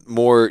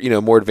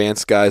more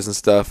advanced guys and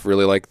stuff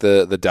really like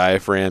the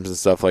diaphragms and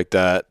stuff like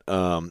that.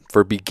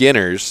 For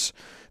beginners,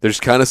 there's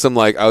kind of some,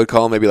 I would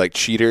call them maybe like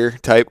cheater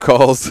type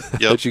calls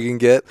that you can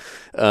get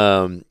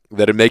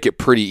that'd make it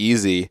pretty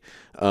easy.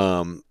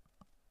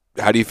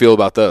 How do you feel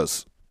about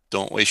those?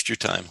 Don't waste your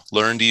time.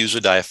 Learn to use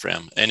a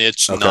diaphragm. And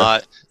it's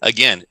not,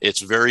 again, it's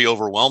very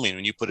overwhelming.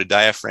 When you put a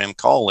diaphragm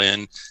call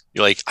in,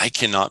 you're like, I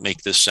cannot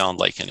make this sound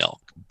like an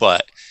elk.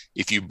 But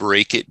if you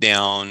break it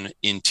down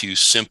into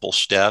simple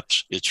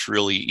steps, it's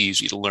really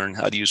easy to learn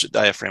how to use a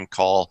diaphragm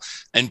call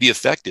and be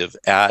effective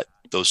at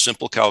those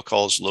simple cow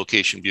calls,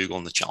 location bugle,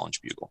 and the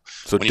challenge bugle.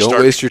 So don't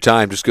waste your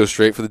time. Just go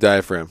straight for the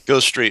diaphragm. Go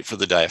straight for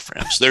the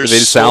diaphragms. Do they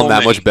sound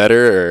that much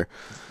better? Or?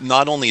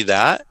 Not only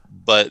that,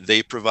 but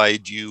they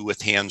provide you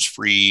with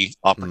hands-free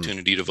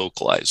opportunity to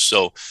vocalize.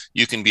 So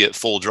you can be at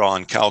full draw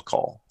on cow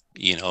call.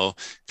 If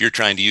you're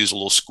trying to use a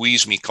little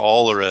squeeze me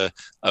call or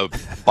a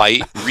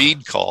bite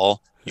read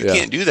call, you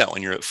can't do that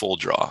when you're at full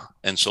draw.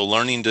 And so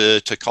learning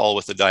to call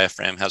with the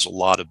diaphragm has a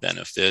lot of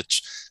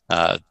benefits.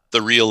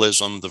 The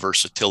realism, the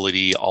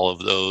versatility, all of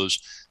those,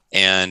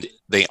 and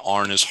they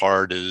aren't as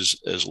hard as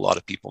a lot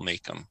of people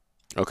make them.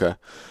 Okay.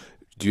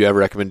 Do you have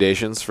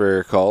recommendations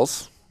for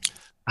calls?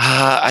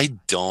 I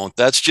don't.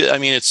 That's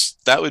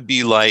just, that would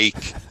be like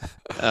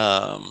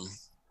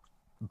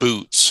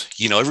boots.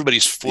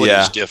 Everybody's foot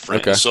is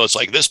different. Okay. So it's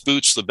like, this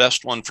boot's the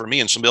best one for me.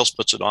 And somebody else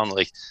puts it on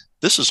like,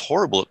 this is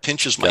horrible. It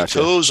pinches my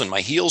toes and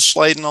my heels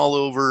sliding all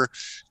over.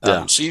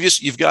 So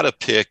you've got to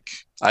pick,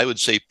 I would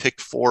say pick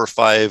 4 or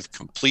 5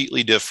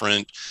 completely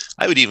different.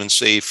 I would even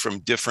say from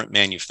different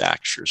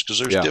manufacturers, because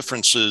there's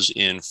differences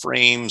in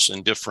frames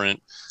and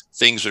different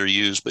things that are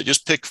used, but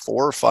just pick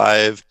 4 or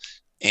 5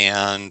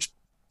 and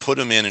put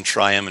them in and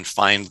try them and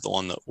find the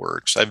one that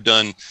works. I've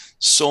done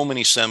so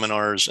many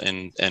seminars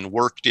and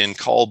worked in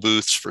call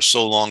booths for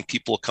so long.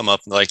 People come up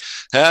and they're like,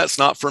 it's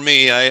not for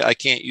me. I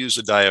can't use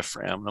a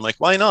diaphragm. And I'm like,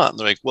 why not? And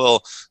they're like,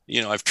 well,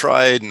 I've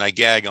tried and I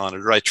gag on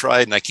it, or I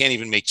tried and I can't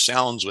even make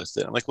sounds with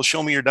it. I'm like, well,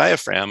 show me your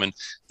diaphragm. And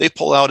they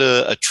pull out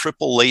a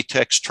triple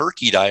latex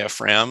turkey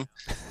diaphragm.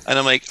 And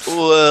I'm like,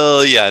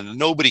 well, yeah,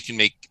 nobody can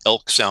make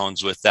elk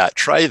sounds with that.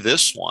 Try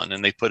this one.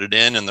 And they put it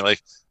in and they're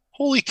like,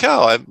 holy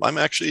cow, I'm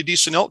actually a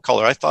decent elk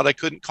caller. I thought I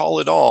couldn't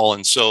call at all.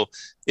 And so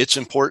it's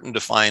important to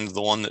find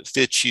the one that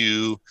fits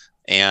you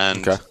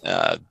and,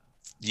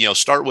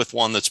 start with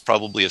one that's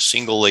probably a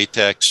single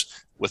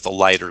latex with a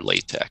lighter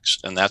latex.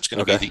 And that's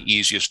going to be the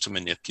easiest to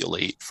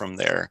manipulate from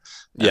there.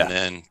 Yeah. And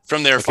then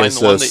from there, find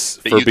the one that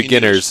for you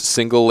beginners, can use.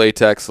 Single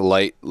latex,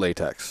 light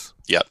latex.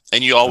 Yeah.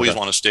 And you always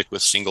want to stick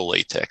with single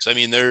latex. I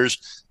mean, there's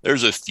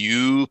a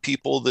few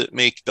people that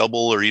make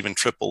double or even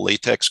triple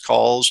latex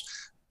calls,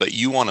 but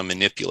you want to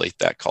manipulate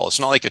that call. It's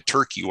not like a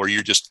turkey where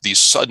you're just these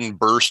sudden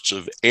bursts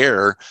of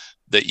air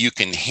that you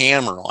can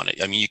hammer on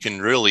it. I mean, you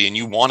can really, and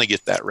you want to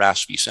get that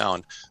raspy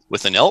sound.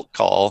 With an elk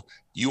call,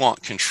 you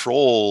want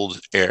controlled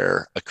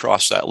air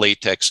across that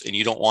latex, and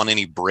you don't want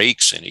any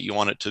breaks in it. You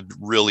want it to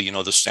really,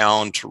 the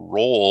sound to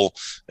roll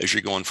as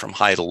you're going from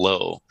high to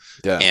low.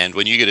 Yeah. And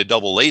when you get a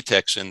double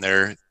latex in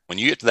there, when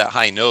you get to that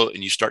high note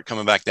and you start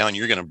coming back down,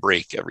 you're going to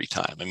break every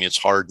time. I mean, it's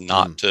hard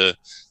not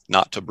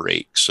to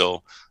break.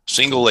 So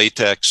single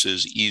latex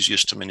is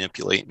easiest to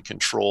manipulate and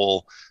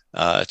control.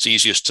 It's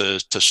easiest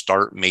to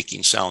start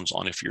making sounds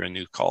on if you're a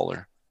new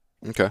caller.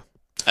 Okay.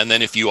 And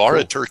then if you are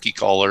a turkey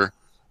caller,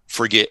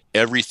 forget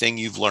everything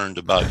you've learned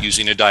about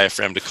using a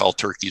diaphragm to call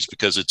turkeys,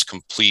 because it's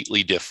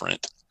completely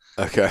different.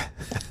 Okay.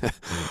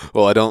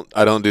 Well, I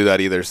don't do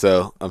that either,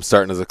 so I'm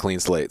starting as a clean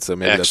slate. So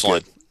maybe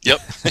Excellent.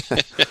 That's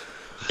good. Yep.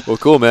 Well,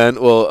 cool,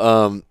 man.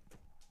 Well,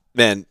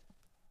 man,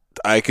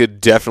 I could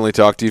definitely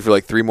talk to you for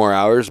like 3 more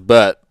hours,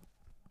 but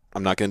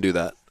I'm not going to do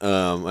that.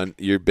 And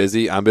you're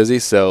busy. I'm busy.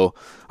 So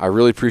I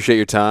really appreciate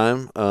your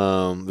time.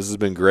 This has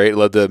been great. I'd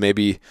love to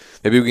maybe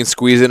we can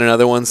squeeze in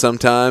another one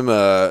sometime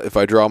if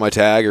I draw my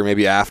tag, or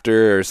maybe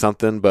after or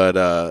something.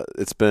 But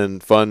it's been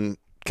fun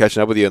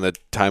catching up with you, and the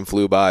time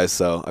flew by.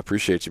 So I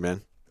appreciate you,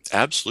 man.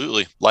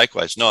 Absolutely.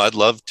 Likewise. No, I'd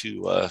love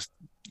to.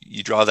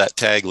 You draw that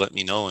tag, let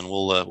me know, and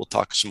we'll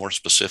talk some more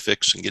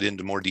specifics and get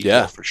into more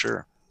detail for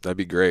sure. That'd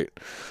be great.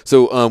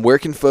 So where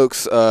can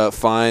folks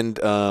find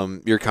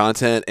your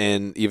content,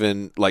 and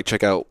even like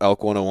check out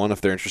Elk 101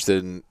 if they're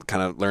interested in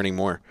kind of learning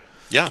more?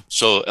 Yeah.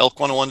 So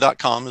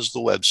elk101.com is the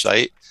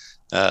website.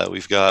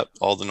 We've got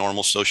all the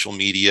normal social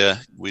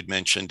media. We'd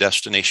mentioned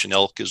Destination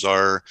Elk is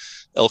our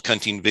elk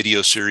hunting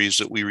video series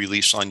that we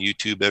release on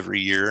YouTube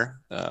every year.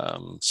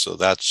 So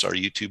that's our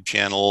YouTube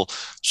channel.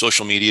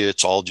 Social media,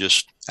 it's all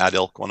just at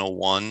Elk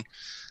 101.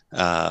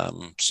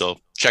 So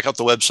check out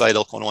the website,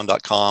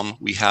 elk101.com.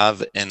 We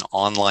have an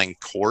online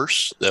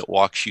course that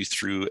walks you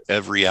through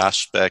every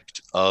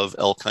aspect of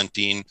elk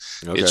hunting.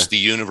 Okay. It's the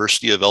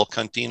University of Elk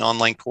Hunting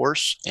online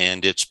course,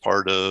 and it's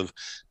part of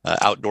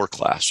Outdoor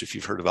Class, if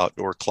you've heard of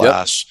Outdoor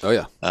Class. Yep.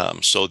 Oh, yeah.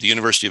 So the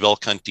University of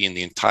Elk Hunting,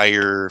 the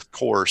entire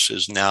course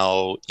is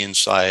now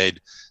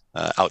inside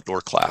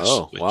Outdoor Class.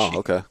 Oh, wow.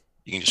 Okay.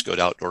 You can just go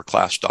to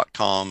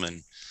outdoorclass.com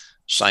and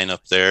sign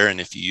up there. And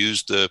if you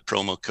use the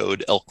promo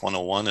code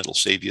ELK101, it'll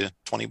save you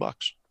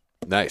 $20.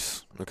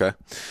 Nice. Okay.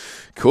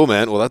 Cool,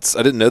 man. Well, I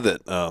didn't know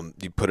that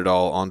you put it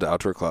all onto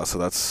Outdoor Class, so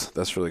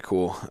that's really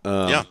cool.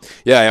 Yeah,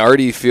 I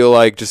already feel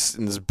like, just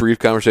in this brief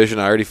conversation,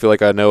 I already feel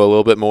like I know a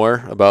little bit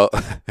more about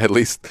at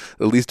least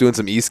doing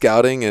some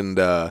e-scouting, and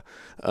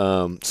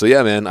so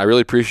yeah, man, I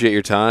really appreciate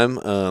your time.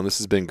 This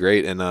has been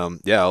great, and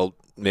I'll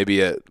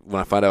maybe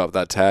when I find out about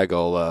that tag,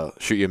 I'll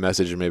shoot you a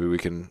message, and maybe we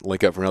can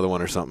link up for another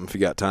one or something if you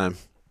got time.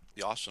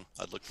 Be awesome.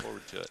 I'd look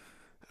forward to it.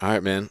 All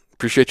right, man.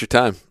 Appreciate your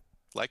time.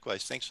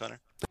 Likewise. Thanks, Hunter.